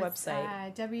 what's your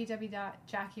website?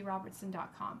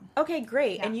 www.JacquieRobertson.com. Okay,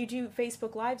 great. And you do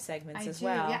Facebook Live segments as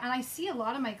well. Yeah, and I see a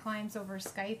lot of my clients over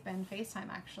Skype and FaceTime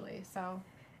actually. So.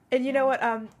 And you know what?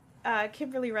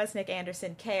 Kimberly Resnick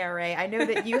Anderson, KRA. I know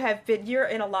that you're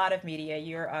in a lot of media.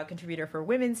 You're a contributor for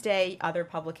Women's Day, other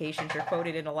publications. You're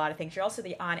quoted in a lot of things. You're also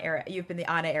you've been the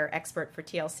on-air expert for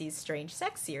TLC's Strange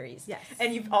Sex series. Yes.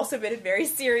 And you've also been in very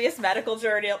serious medical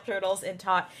journals and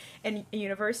taught in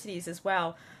universities as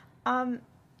well.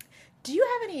 Do you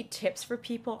have any tips for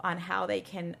people on how they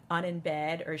can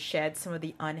unembed or shed some of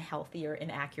the unhealthy or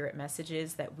inaccurate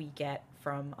messages that we get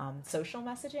from social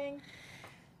messaging?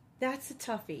 That's a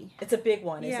toughie. It's a big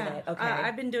one, isn't it? Okay.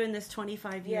 I've been doing this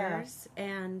 25 years,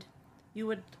 and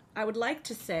I would like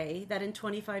to say that in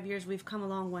 25 years we've come a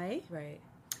long way. Right.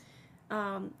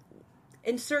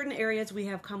 In certain areas we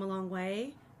have come a long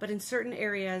way, but in certain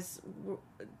areas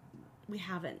we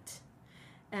haven't.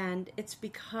 And it's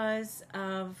because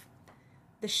of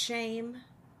the shame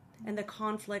and the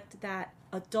conflict that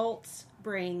adults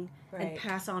bring and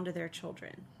pass on to their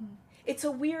children. It's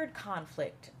a weird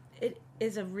conflict. It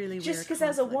is a really weird conflict. Just because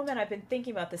as a woman, I've been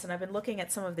thinking about this, and I've been looking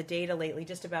at some of the data lately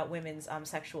just about women's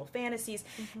sexual fantasies,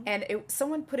 and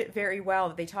someone put it very well.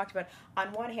 They talked about,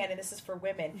 on one hand, and this is for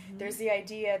women, there's the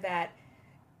idea that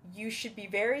you should be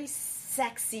very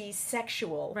sexy,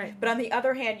 sexual, right? But on the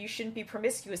other hand, you shouldn't be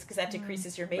promiscuous because that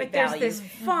decreases your mate there's value. There's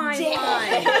this fine line,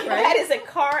 right? That is a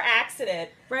car accident,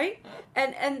 right?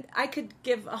 And I could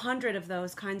give 100 of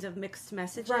those kinds of mixed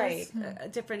messages,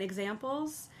 right? Different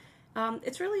examples.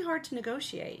 It's really hard to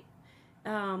negotiate.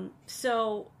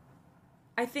 So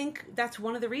I think that's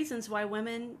one of the reasons why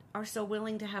women are so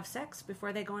willing to have sex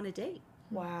before they go on a date.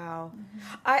 Wow.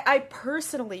 I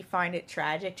personally find it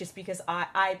tragic just because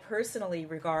I personally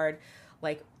regard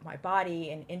like my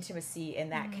body and intimacy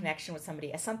and that connection with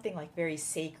somebody as something like very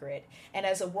sacred. And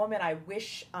as a woman, I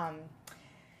wish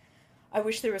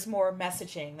there was more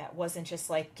messaging that wasn't just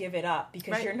like give it up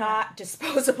because you're not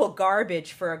disposable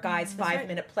garbage for a guy's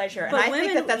 5-minute pleasure. But and I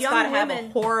think that's got to have a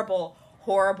horrible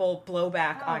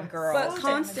blowback on girls. But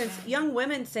Constance, young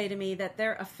women say to me that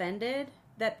they're offended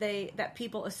that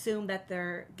people assume that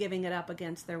they're giving it up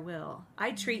against their will.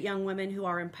 I treat young women who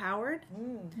are empowered,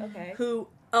 who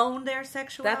own their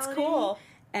sexuality. That's cool.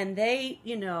 And they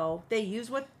use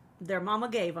what their mama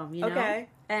gave them, know?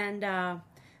 And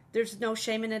there's no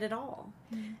shame in it at all.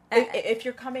 If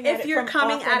you're coming at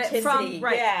it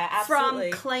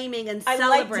from claiming and celebrating. I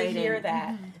like to hear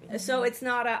that. So it's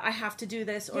not I have to do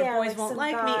this or boys won't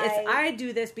like me. It's I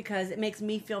do this because it makes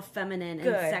me feel feminine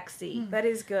and sexy. That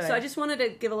is good. So I just wanted to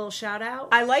give a little shout out.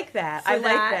 I like that.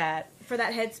 For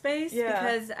that headspace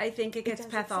because I think it gets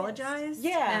pathologized.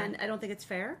 Yeah. And I don't think it's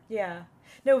fair. Yeah.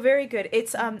 No, very good.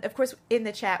 It's of course in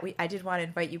the chat. I did want to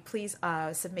invite you. Please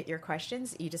submit your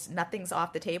questions. Nothing's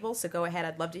off the table, so go ahead.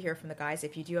 I'd love to hear from the guys.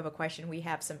 If you do have a question, we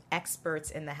have some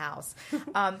experts in the house.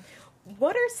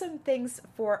 What are some things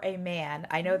for a man?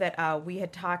 I know that we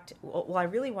had talked. Well, I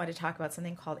really wanted to talk about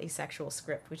something called a sexual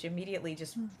script, which immediately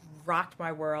just rocked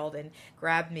my world and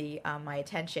grabbed my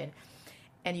attention.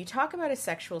 And you talk about a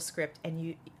sexual script, and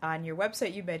you on your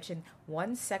website you mentioned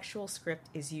one sexual script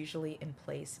is usually in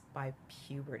place by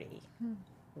puberty.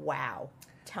 Wow.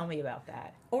 Tell me about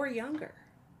that. Or younger,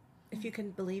 if you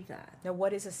can believe that. Now,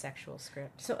 what is a sexual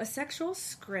script? So a sexual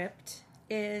script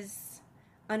is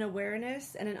an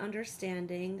awareness and an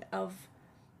understanding of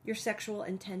your sexual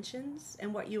intentions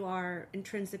and what you are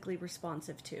intrinsically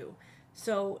responsive to.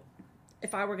 So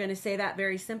if I were going to say that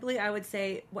very simply, I would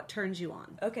say what turns you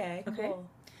on. Okay. Cool.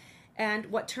 And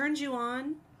what turns you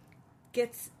on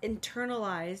gets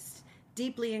internalized,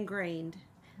 deeply ingrained,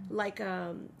 like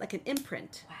an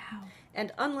imprint. Wow.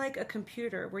 And unlike a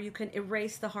computer where you can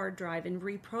erase the hard drive and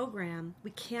reprogram,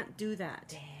 we can't do that.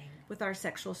 Dang. With our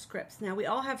sexual scripts. Now, we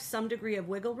all have some degree of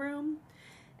wiggle room,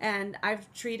 and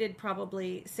I've treated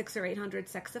probably 600 or 800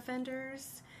 sex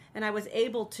offenders, and I was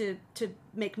able to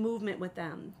make movement with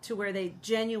them to where they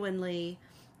genuinely,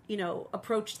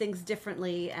 approach things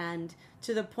differently, and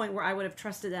to the point where I would have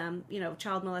trusted them,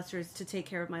 child molesters, to take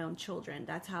care of my own children.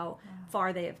 That's how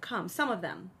far they have come. Some of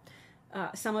them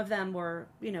were,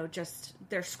 just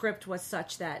their script was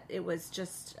such that it was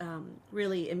just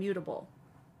really immutable.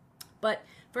 But,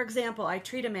 for example, I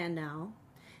treat a man now,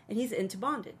 and he's into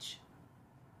bondage.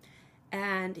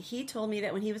 And he told me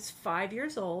that when he was 5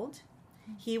 years old,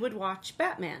 he would watch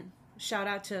Batman. Shout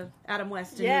out to Adam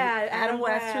West. Adam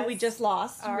West, who we just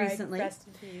lost recently. Rest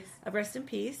in peace. Rest in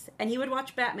peace. And he would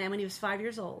watch Batman when he was 5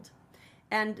 years old.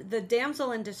 And the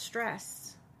damsel in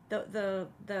distress, the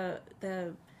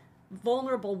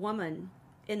vulnerable woman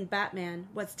in Batman,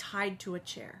 was tied to a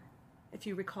chair, if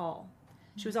you recall.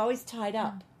 She was always tied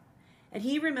up. And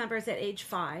he remembers at age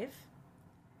 5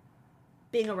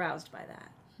 being aroused by that.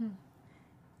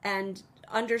 And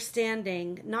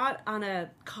understanding, not on a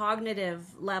cognitive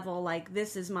level, like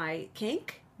this is my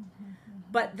kink,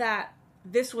 but that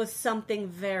this was something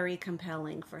very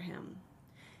compelling for him.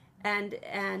 And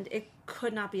it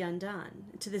could not be undone.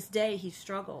 To this day, he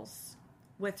struggles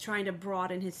with trying to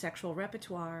broaden his sexual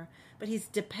repertoire, but he's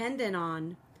dependent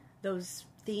on those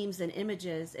themes and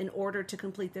images in order to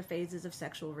complete the phases of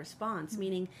sexual response,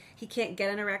 meaning he can't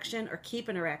get an erection or keep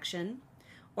an erection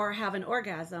or have an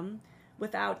orgasm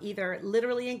without either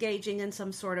literally engaging in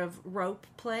some sort of rope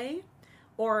play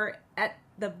or at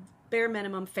the bare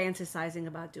minimum fantasizing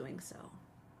about doing so.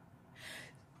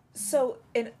 So,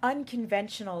 an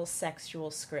unconventional sexual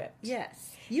script.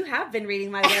 Yes. You have been reading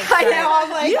my website. I know. I'm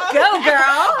like, you go,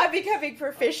 girl. I'm becoming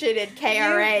proficient in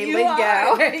KRA you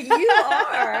lingo. You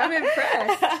are. I'm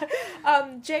impressed.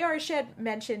 J.R. Shedd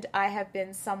mentioned, I have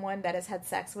been someone that has had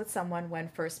sex with someone when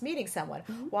first meeting someone.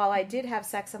 While I did have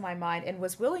sex in my mind and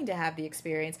was willing to have the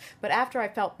experience, but after I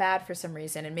felt bad for some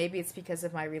reason, and maybe it's because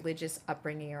of my religious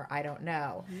upbringing or I don't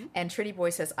know. And Trinity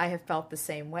Boy says, I have felt the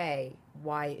same way.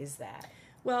 Why is that?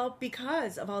 Well,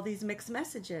 because of all these mixed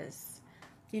messages.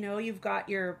 You know, you've got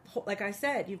your, like I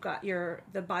said, you've got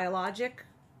the biologic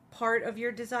part of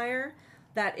your desire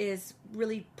that is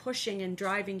really pushing and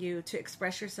driving you to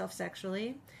express yourself sexually.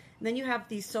 And then you have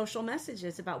these social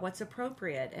messages about what's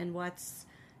appropriate and what's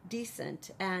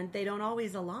decent, and they don't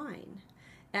always align.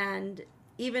 And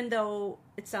even though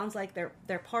it sounds like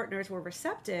their partners were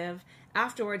receptive,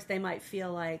 afterwards they might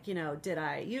feel like, you know, did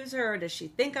I use her? Or does she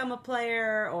think I'm a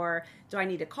player? Or do I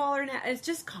need to call her now? It's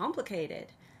just complicated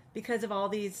because of all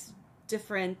these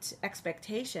different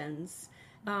expectations.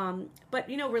 But,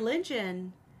 you know,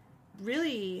 religion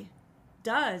really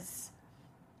does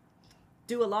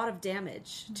do a lot of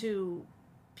damage to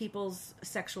people's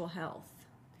sexual health,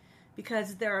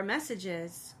 because there are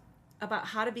messages about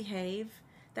how to behave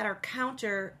that are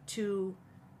counter to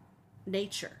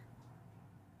nature.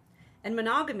 And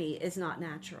monogamy is not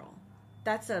natural.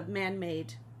 That's a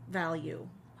man-made value.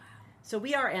 Wow. So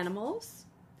we are animals,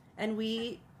 and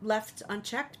we, left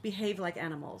unchecked, behave like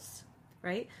animals,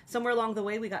 right? Somewhere along the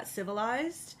way we got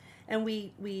civilized, and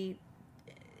we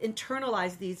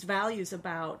internalized these values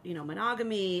about, you know,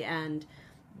 monogamy and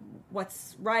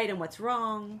what's right and what's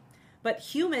wrong. But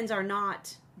humans are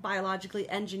not biologically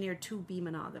engineered to be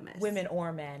monogamous. Women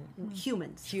or men?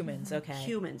 Humans. Humans, okay.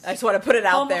 Humans. I just want to put it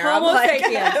out there. Homo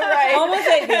sapiens. Right. Homo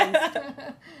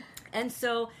sapiens. And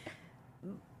so,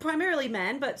 primarily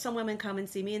men, but some women come and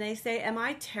see me and they say, am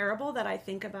I terrible that I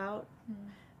think about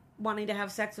wanting to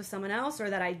have sex with someone else, or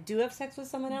that I do have sex with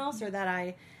someone else, or that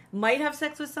I might have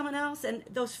sex with someone else? And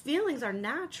those feelings are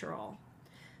natural.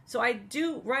 So I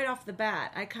do, right off the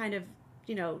bat, I kind of,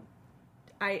 you know,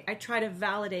 I try to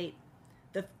validate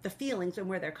the feelings and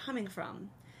where they're coming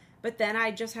from. But then I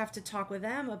just have to talk with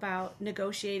them about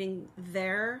negotiating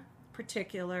their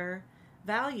particular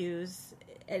values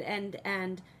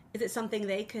and is it something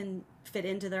they can fit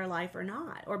into their life or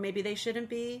not? Or maybe they shouldn't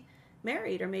be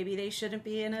married, or maybe they shouldn't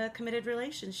be in a committed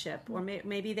relationship, or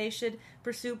maybe they should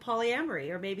pursue polyamory,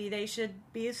 or maybe they should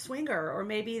be a swinger, or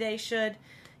maybe they should,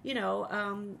 you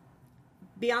know,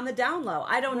 be on the down low.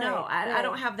 I don't know. I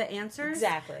don't have the answers.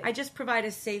 Exactly. I just provide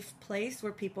a safe place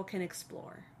where people can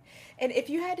explore. And if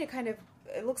you had to kind of,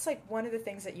 it looks like one of the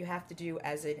things that you have to do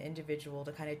as an individual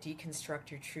to kind of deconstruct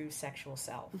your true sexual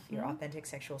self, your authentic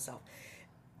sexual self,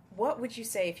 what would you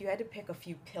say if you had to pick a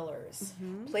few pillars,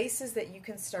 places that you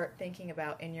can start thinking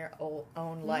about in your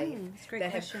own life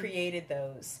that have created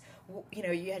those? You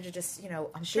know, you had to just, you know,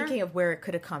 I'm thinking of where it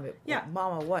could have come. Yeah.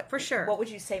 Mama, what? For sure. What would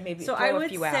you say? Maybe so throw I would a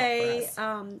few say out for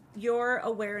us. Your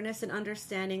awareness and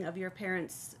understanding of your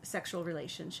parents' sexual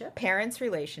relationship. Parents'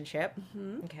 relationship.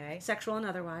 Okay. Sexual and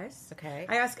otherwise. Okay.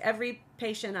 I ask every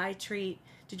patient I treat,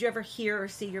 did you ever hear or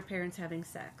see your parents having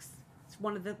sex? It's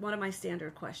one of my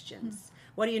standard questions.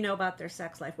 What do you know about their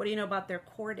sex life? What do you know about their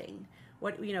courting?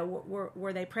 What, you know,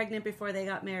 were they pregnant before they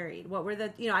got married? What were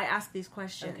the, you know, I ask these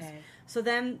questions. Okay. So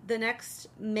then the next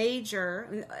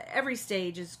major, every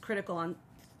stage is critical on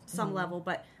some level,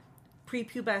 but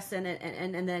prepubescent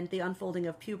and then the unfolding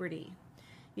of puberty.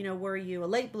 You know, were you a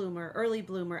late bloomer, early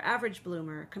bloomer, average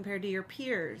bloomer compared to your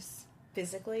peers?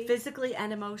 Physically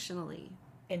and emotionally.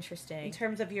 Interesting. In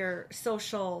terms of your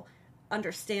social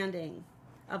understanding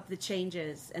of the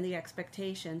changes and the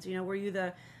expectations. You know, were you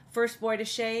the first boy to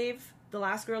shave, the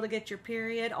last girl to get your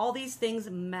period? All these things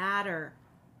matter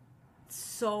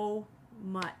so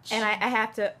much. And I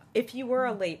have to, if you were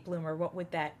a late bloomer, what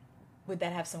would that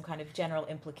have some kind of general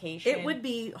implication? It would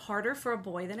be harder for a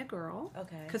boy than a girl.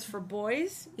 Okay. Because for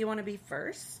boys, you want to be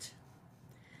first.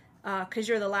 Because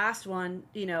you're the last one,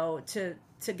 you know, to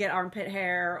to get armpit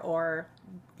hair or,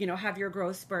 have your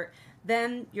growth spurt,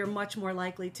 then you're much more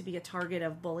likely to be a target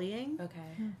of bullying.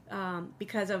 Okay.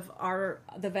 Because of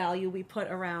the value we put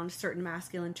around certain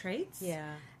masculine traits.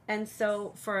 Yeah. And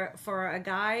so for a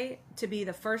guy to be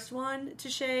the first one to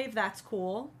shave, that's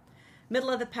cool. Middle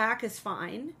of the pack is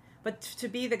fine. But to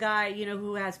be the guy,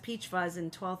 who has peach fuzz in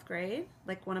 12th grade,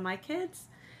 like one of my kids,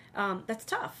 that's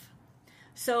tough.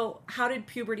 So how did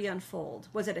puberty unfold?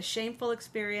 Was it a shameful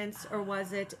experience or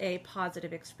was it a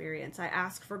positive experience? I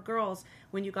ask for girls,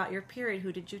 when you got your period,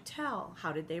 who did you tell?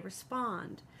 How did they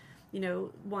respond?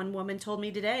 One woman told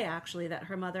me today, actually, that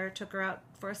her mother took her out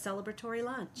for a celebratory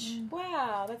lunch.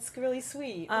 Wow, that's really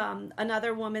sweet.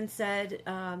 Another woman said,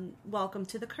 welcome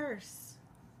to the curse.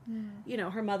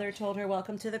 Her mother told her,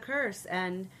 welcome to the curse.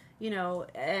 And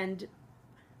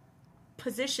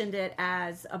positioned it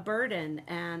as a burden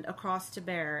and a cross to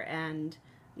bear and,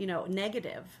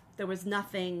 negative. There was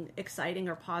nothing exciting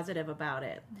or positive about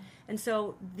it. And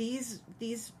so these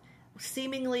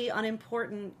seemingly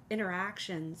unimportant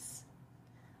interactions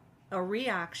or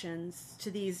reactions to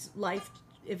these life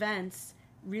events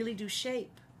really do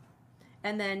shape.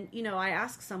 And then, I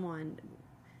ask someone,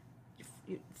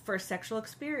 first sexual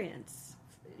experience,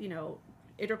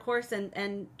 intercourse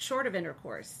and short of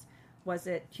intercourse. Was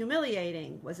it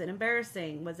humiliating? Was it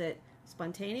embarrassing? Was it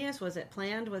spontaneous? Was it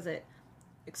planned? Was it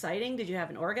exciting? Did you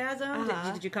have an orgasm?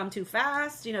 Did you come too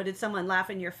fast? Did someone laugh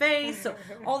in your face? So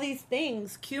all these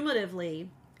things cumulatively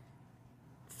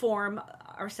form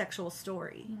our sexual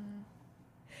story.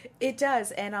 It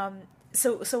does. And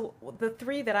so the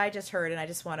three that I just heard, and I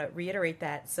just want to reiterate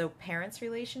that. So parents'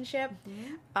 relationship,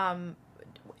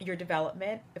 your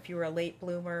development, if you were a late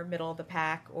bloomer, middle of the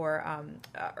pack, or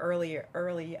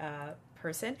early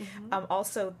person.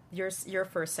 Also, your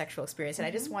first sexual experience. And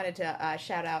I just wanted to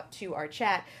shout out to our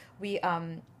chat. We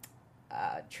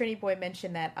Trinity Boy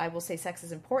mentioned that I will say sex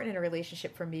is important in a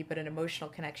relationship for me, but an emotional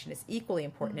connection is equally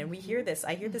important. And we hear this.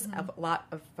 I hear this a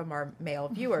lot from our male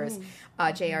viewers.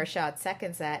 J.R. Shad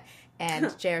seconds that.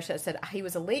 And J.R. Shad said he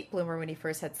was a late bloomer when he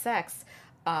first had sex.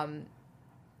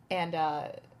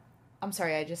 I'm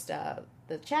sorry, I just,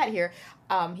 the chat here,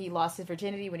 he lost his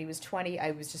virginity when he was 20.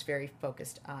 I was just very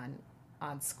focused on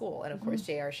school. And, of course,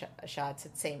 J.R. Shad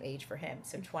said same age for him,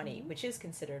 so 20, which is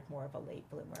considered more of a late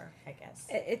bloomer, I guess.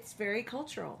 It's very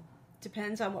cultural.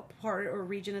 Depends on what part or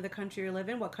region of the country you live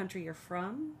in, what country you're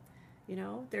from.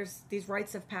 There's these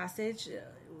rites of passage.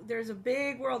 There's a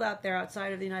big world out there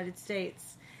outside of the United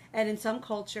States. And in some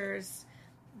cultures,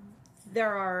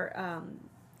 there are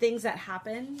things that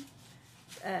happen.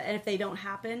 And if they don't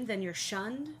happen, then you're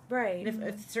shunned. Right. And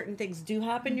if certain things do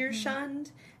happen, you're shunned.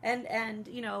 And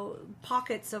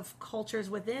pockets of cultures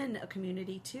within a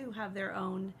community, too, have their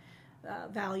own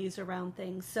values around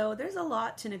things. So there's a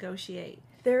lot to negotiate.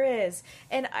 There is.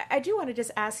 And I do want to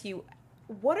just ask you,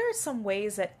 what are some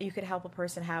ways that you could help a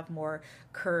person have more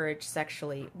courage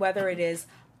sexually? Whether it is,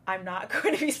 I'm not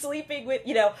going to be sleeping with,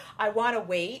 I want to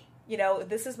wait.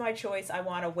 This is my choice. I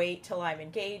want to wait till I'm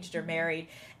engaged or married.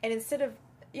 And instead of,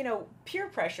 peer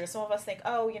pressure, some of us think,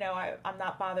 I'm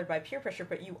not bothered by peer pressure,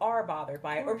 but you are bothered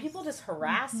by it. Or people just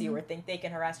harass you or think they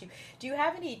can harass you. Do you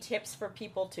have any tips for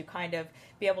people to kind of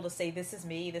be able to say, this is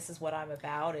me, this is what I'm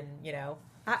about, and,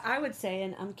 I would say,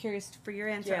 and I'm curious for your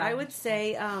answer, Yeah. I would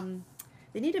say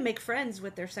they need to make friends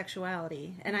with their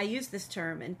sexuality. And I use this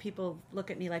term, and people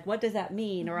look at me like, what does that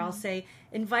mean? Or I'll say,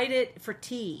 invite it for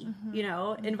tea,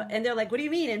 and they're like, what do you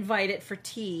mean invite it for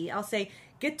tea? I'll say,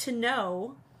 get to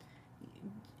know,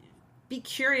 be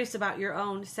curious about your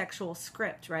own sexual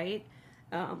script, right?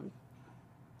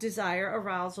 Desire,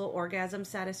 arousal, orgasm,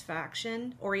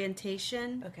 satisfaction,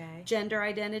 orientation, gender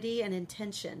identity, and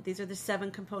intention. These are the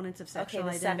 7 components of sexual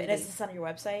identity. Is this on your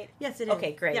website? Yes, it is.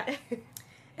 Okay, great. Yeah.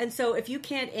 And so if you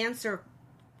can't answer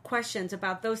questions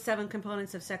about those 7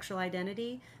 components of sexual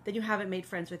identity, then you haven't made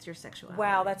friends with your sexuality.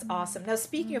 Wow, that's awesome. Now,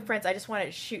 speaking of friends, I just want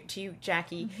to shoot to you,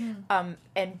 Jacquie,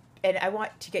 and I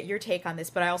want to get your take on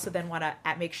this, but I also then want to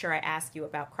make sure I ask you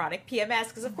about chronic PMS,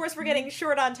 because of course we're getting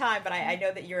short on time, but I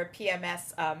know that you're a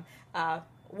PMS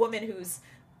woman who's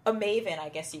a maven, I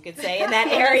guess you could say, in that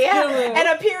area, and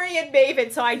a period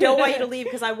maven, so I don't want you to leave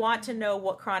because I want to know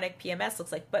what chronic PMS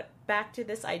looks like. But back to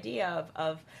this idea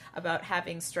of about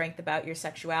having strength about your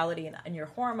sexuality and your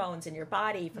hormones and your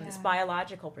body from this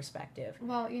biological perspective.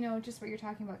 Well, just what you're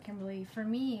talking about, Kimberly, for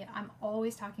me, I'm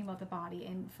always talking about the body,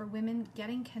 and for women,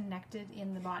 getting connected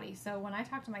in the body. So when I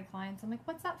talk to my clients, I'm like,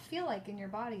 what's that feel like in your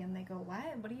body? And they go,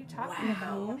 what are you talking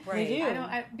about?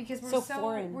 Right. Because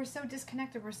we're so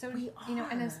disconnected. We're so,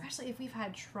 and especially if we've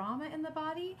had trauma in the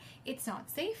body, it's not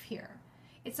safe here.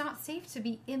 It's not safe to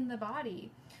be in the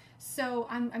body. So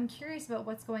I'm curious about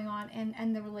what's going on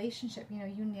and the relationship. You know,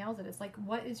 you nailed it. It's like,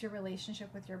 what is your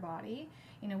relationship with your body?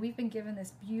 You know, we've been given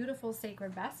this beautiful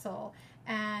sacred vessel,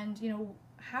 and, you know,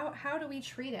 how do we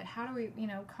treat it? How do we, you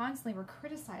know, constantly we're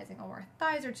criticizing, oh, our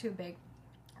thighs are too big,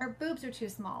 our boobs are too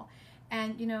small.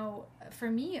 And, you know, for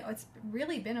me, it's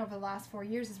really been over the last 4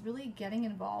 years is really getting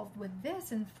involved with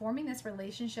this and forming this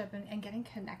relationship and getting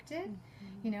connected,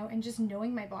 you know, and just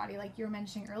knowing my body, like you were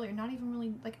mentioning earlier, not even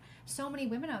really, like, so many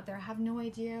women out there have no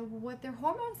idea what their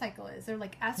hormone cycle is. They're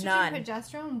like, estrogen,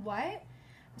 progesterone, what?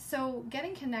 So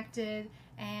getting connected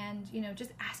and, you know,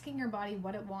 just asking your body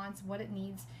what it wants, what it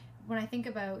needs. When I think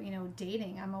about, you know,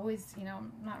 dating, I'm always, you know,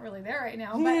 I'm not really there right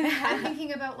now, but I'm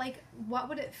thinking about, like, what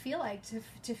would it feel like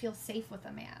to feel safe with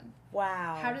a man?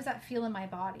 Wow. How does that feel in my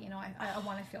body? You know, I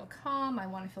want to feel calm. I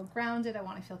want to feel grounded. I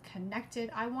want to feel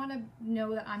connected. I want to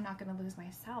know that I'm not going to lose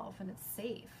myself and it's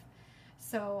safe.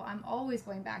 So I'm always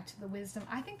going back to the wisdom.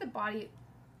 I think the body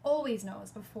always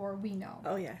knows before we know.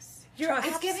 Oh, yes.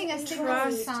 It's giving us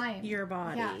signals and signs. Your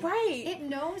body. Yeah. Right. It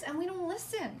knows, and we don't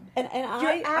listen. And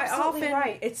you're absolutely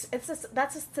right.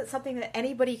 That's something that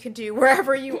anybody can do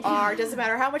wherever you are. Doesn't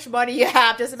matter how much money you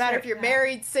have. Doesn't matter if you're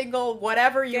married, single,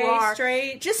 whatever you are.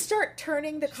 Straight. Just start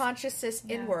turning the consciousness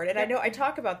inward. And I know I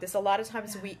talk about this a lot of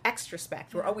times. We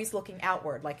extrospect. We're always looking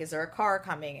outward. Like, is there a car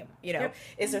coming? You know,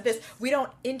 is there this? We don't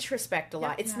introspect a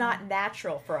lot. It's not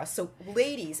natural for us. So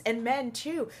ladies and men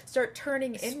too, start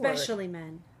turning inward. Especially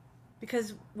men.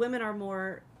 Because women are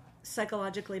more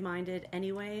psychologically minded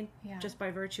anyway, just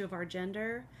by virtue of our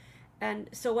gender. And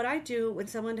so what I do when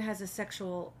someone has a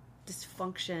sexual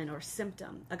dysfunction or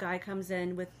symptom, a guy comes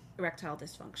in with erectile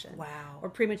dysfunction. Wow. Or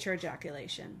premature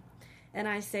ejaculation. And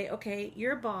I say, okay,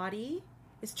 your body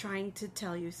is trying to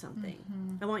tell you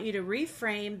something. I want you to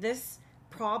reframe this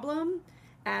problem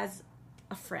as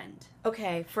a friend.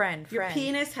 Okay, friend. Your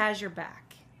penis has your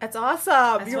back. That's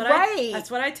awesome. You're right.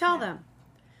 That's what I tell them.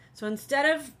 So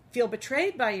instead of feel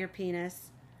betrayed by your penis,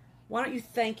 why don't you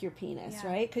thank your penis,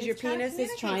 right? Because your penis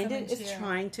is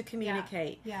trying to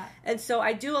communicate. Yeah. And so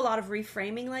I do a lot of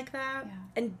reframing like that. Yeah.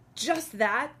 And just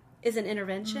that is an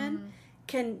intervention.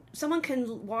 Someone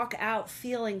can walk out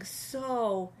feeling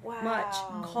so much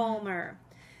calmer.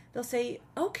 They'll say,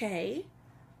 okay,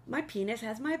 my penis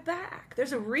has my back.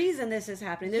 There's a reason this is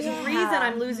happening. There's a reason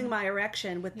I'm losing my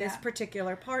erection with this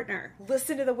particular partner.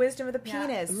 Listen to the wisdom of the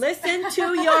penis. Listen to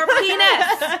your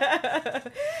penis.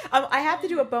 I have to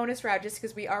do a bonus round just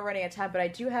because we are running out of time, but I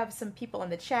do have some people in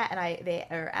the chat, and they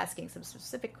are asking some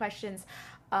specific questions.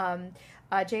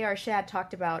 J.R. Shad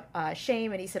talked about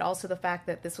shame, and he said also the fact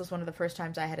that this was one of the first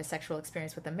times I had a sexual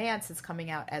experience with a man since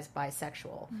coming out as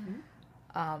bisexual.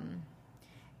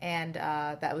 And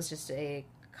that was just a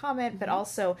comment, but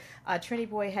also Trinity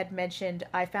Boy had mentioned,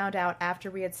 I found out after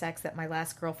we had sex that my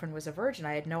last girlfriend was a virgin.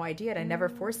 I had no idea, and I never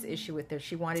forced the issue with her.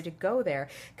 She wanted to go there.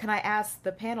 Can I ask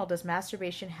the panel, does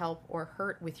masturbation help or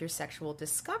hurt with your sexual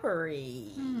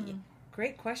discovery?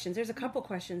 Great questions. There's a couple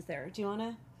questions there. Do you want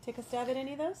to take a stab at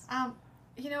any of those?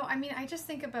 You know, I mean, I just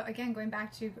think about, again, going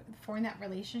back to forming that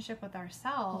relationship with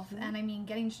ourselves, and I mean,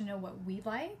 getting to know what we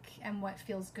like and what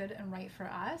feels good and right for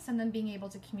us, and then being able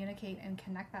to communicate and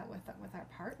connect that with our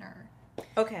partner.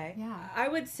 Okay. Yeah. I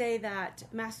would say that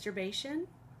masturbation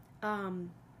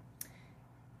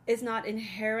is not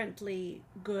inherently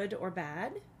good or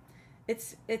bad.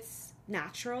 It's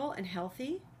natural and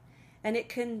healthy, and it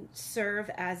can serve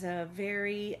as a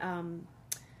very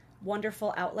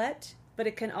wonderful outlet, but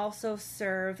it can also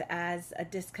serve as a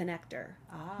disconnector.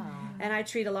 And I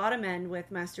treat a lot of men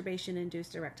with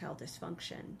masturbation-induced erectile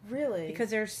dysfunction. Really?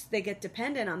 Because they get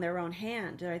dependent on their own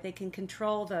hand. Right? They can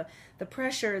control the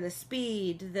pressure, the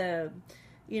speed, the,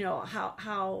 you know,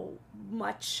 how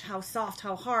much, how soft,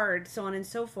 how hard, so on and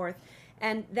so forth.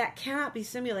 And that cannot be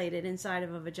simulated inside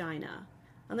of a vagina.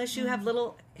 Unless you have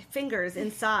little fingers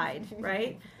inside,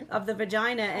 right, of the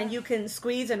vagina, and you can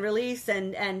squeeze and release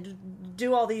and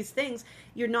do all these things,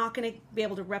 you're not going to be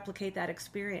able to replicate that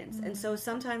experience. And so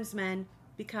sometimes men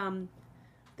become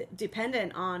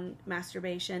dependent on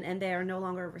masturbation, and they are no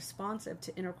longer responsive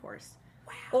to intercourse.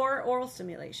 Or oral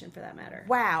stimulation, for that matter.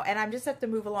 Wow. And I'm just have to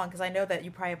move along because I know that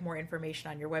you probably have more information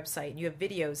on your website and you have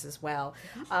videos as well.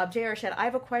 J.R. Shad, I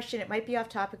have a question. It might be off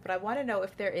topic, but I want to know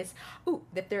if there is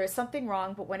something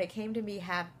wrong, but when it came to me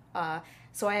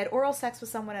so I had oral sex with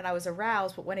someone and I was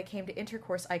aroused, but when it came to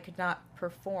intercourse, I could not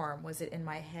perform. Was it in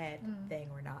my head thing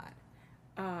or not?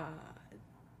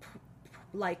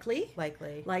 Likely.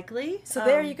 So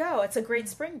there you go. It's a great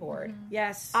springboard.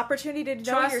 Yes. Opportunity to know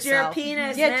Trust yourself. your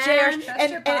penis, Yeah,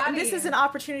 man. and this is an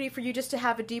opportunity for you just to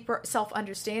have a deeper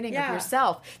self-understanding of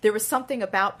yourself. There was something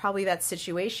about probably that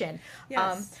situation.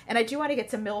 Yes. And I do want to get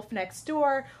to MILF Next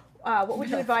Door. What would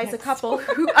you advise a couple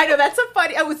who, I know that's so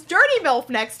funny. It was dirty MILF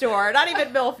Next Door, not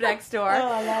even MILF Next Door. Oh,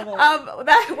 I love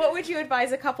it. What would you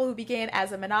advise a couple who began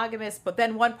as a monogamous, but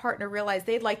then one partner realized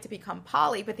they'd like to become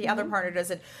poly, but the other partner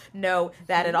doesn't know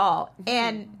that at all?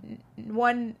 And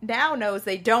one now knows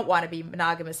they don't want to be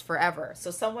monogamous forever. So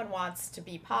someone wants to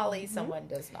be poly, someone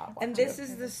does not want and to. this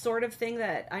is the sort of thing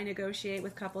that I negotiate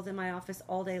with couples in my office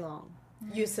all day long.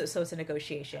 So it's a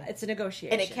negotiation. It's a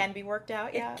negotiation. And it can be worked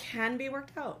out, It can be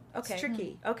worked out. Okay. It's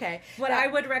tricky. Okay. But I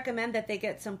would recommend that they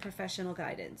get some professional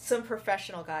guidance.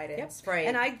 Right.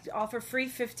 And I offer free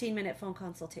 15-minute phone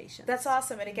consultations. That's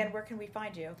awesome. And again, where can we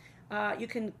find you? You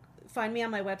can find me on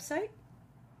my website,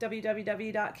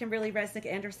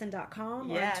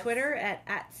 www.KimberlyResnickAnderson.com, or on Twitter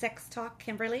at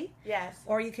SexTalkKimberly. Yes.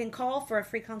 Or you can call for a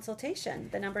free consultation.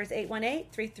 The number is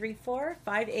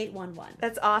 818-334-5811.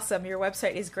 That's awesome. Your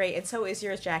website is great, and so is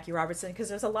yours, Jacquie Robertson, because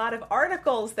there's a lot of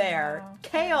articles there. Wow.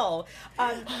 Kale,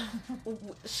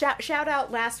 shout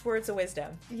out last words of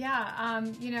wisdom. Yeah,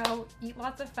 eat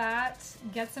lots of fat,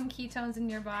 get some ketones in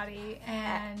your body,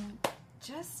 and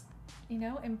just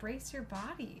embrace your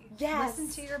body. Yes.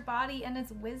 Listen to your body and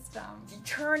its wisdom.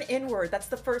 Turn inward. That's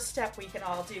the first step we can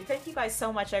all do. Thank you guys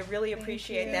so much. I really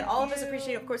appreciate that. All of us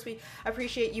appreciate it. Of course, we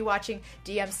appreciate you watching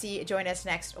DMC. Join us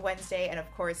next Wednesday. And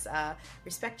of course,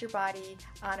 respect your body,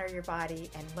 honor your body,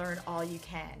 and learn all you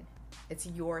can. It's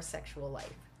your sexual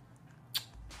life.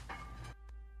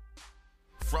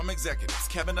 From executives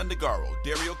Kevin Undergaro,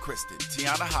 Dario Kristen,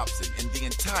 Tiana Hobson, and the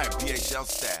entire BHL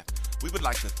staff, we would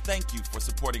like to thank you for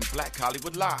supporting Black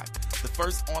Hollywood Live, the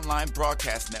first online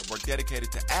broadcast network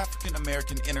dedicated to African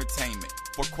American entertainment.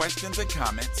 For questions and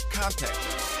comments, contact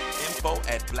us.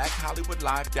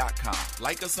 info@blackhollywoodlive.com.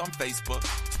 Like us on Facebook,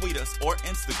 tweet us, or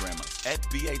Instagram us at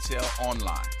BHL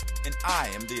Online. And I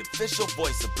am the official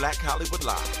voice of Black Hollywood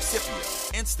Live, Scipio,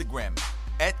 Instagram me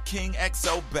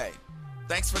 @KingXOBay.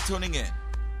 Thanks for tuning in.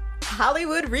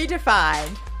 Hollywood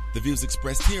Redefined. The views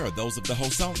expressed here are those of the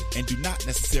host only and do not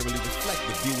necessarily reflect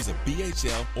the views of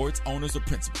BHL or its owners or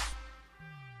principals.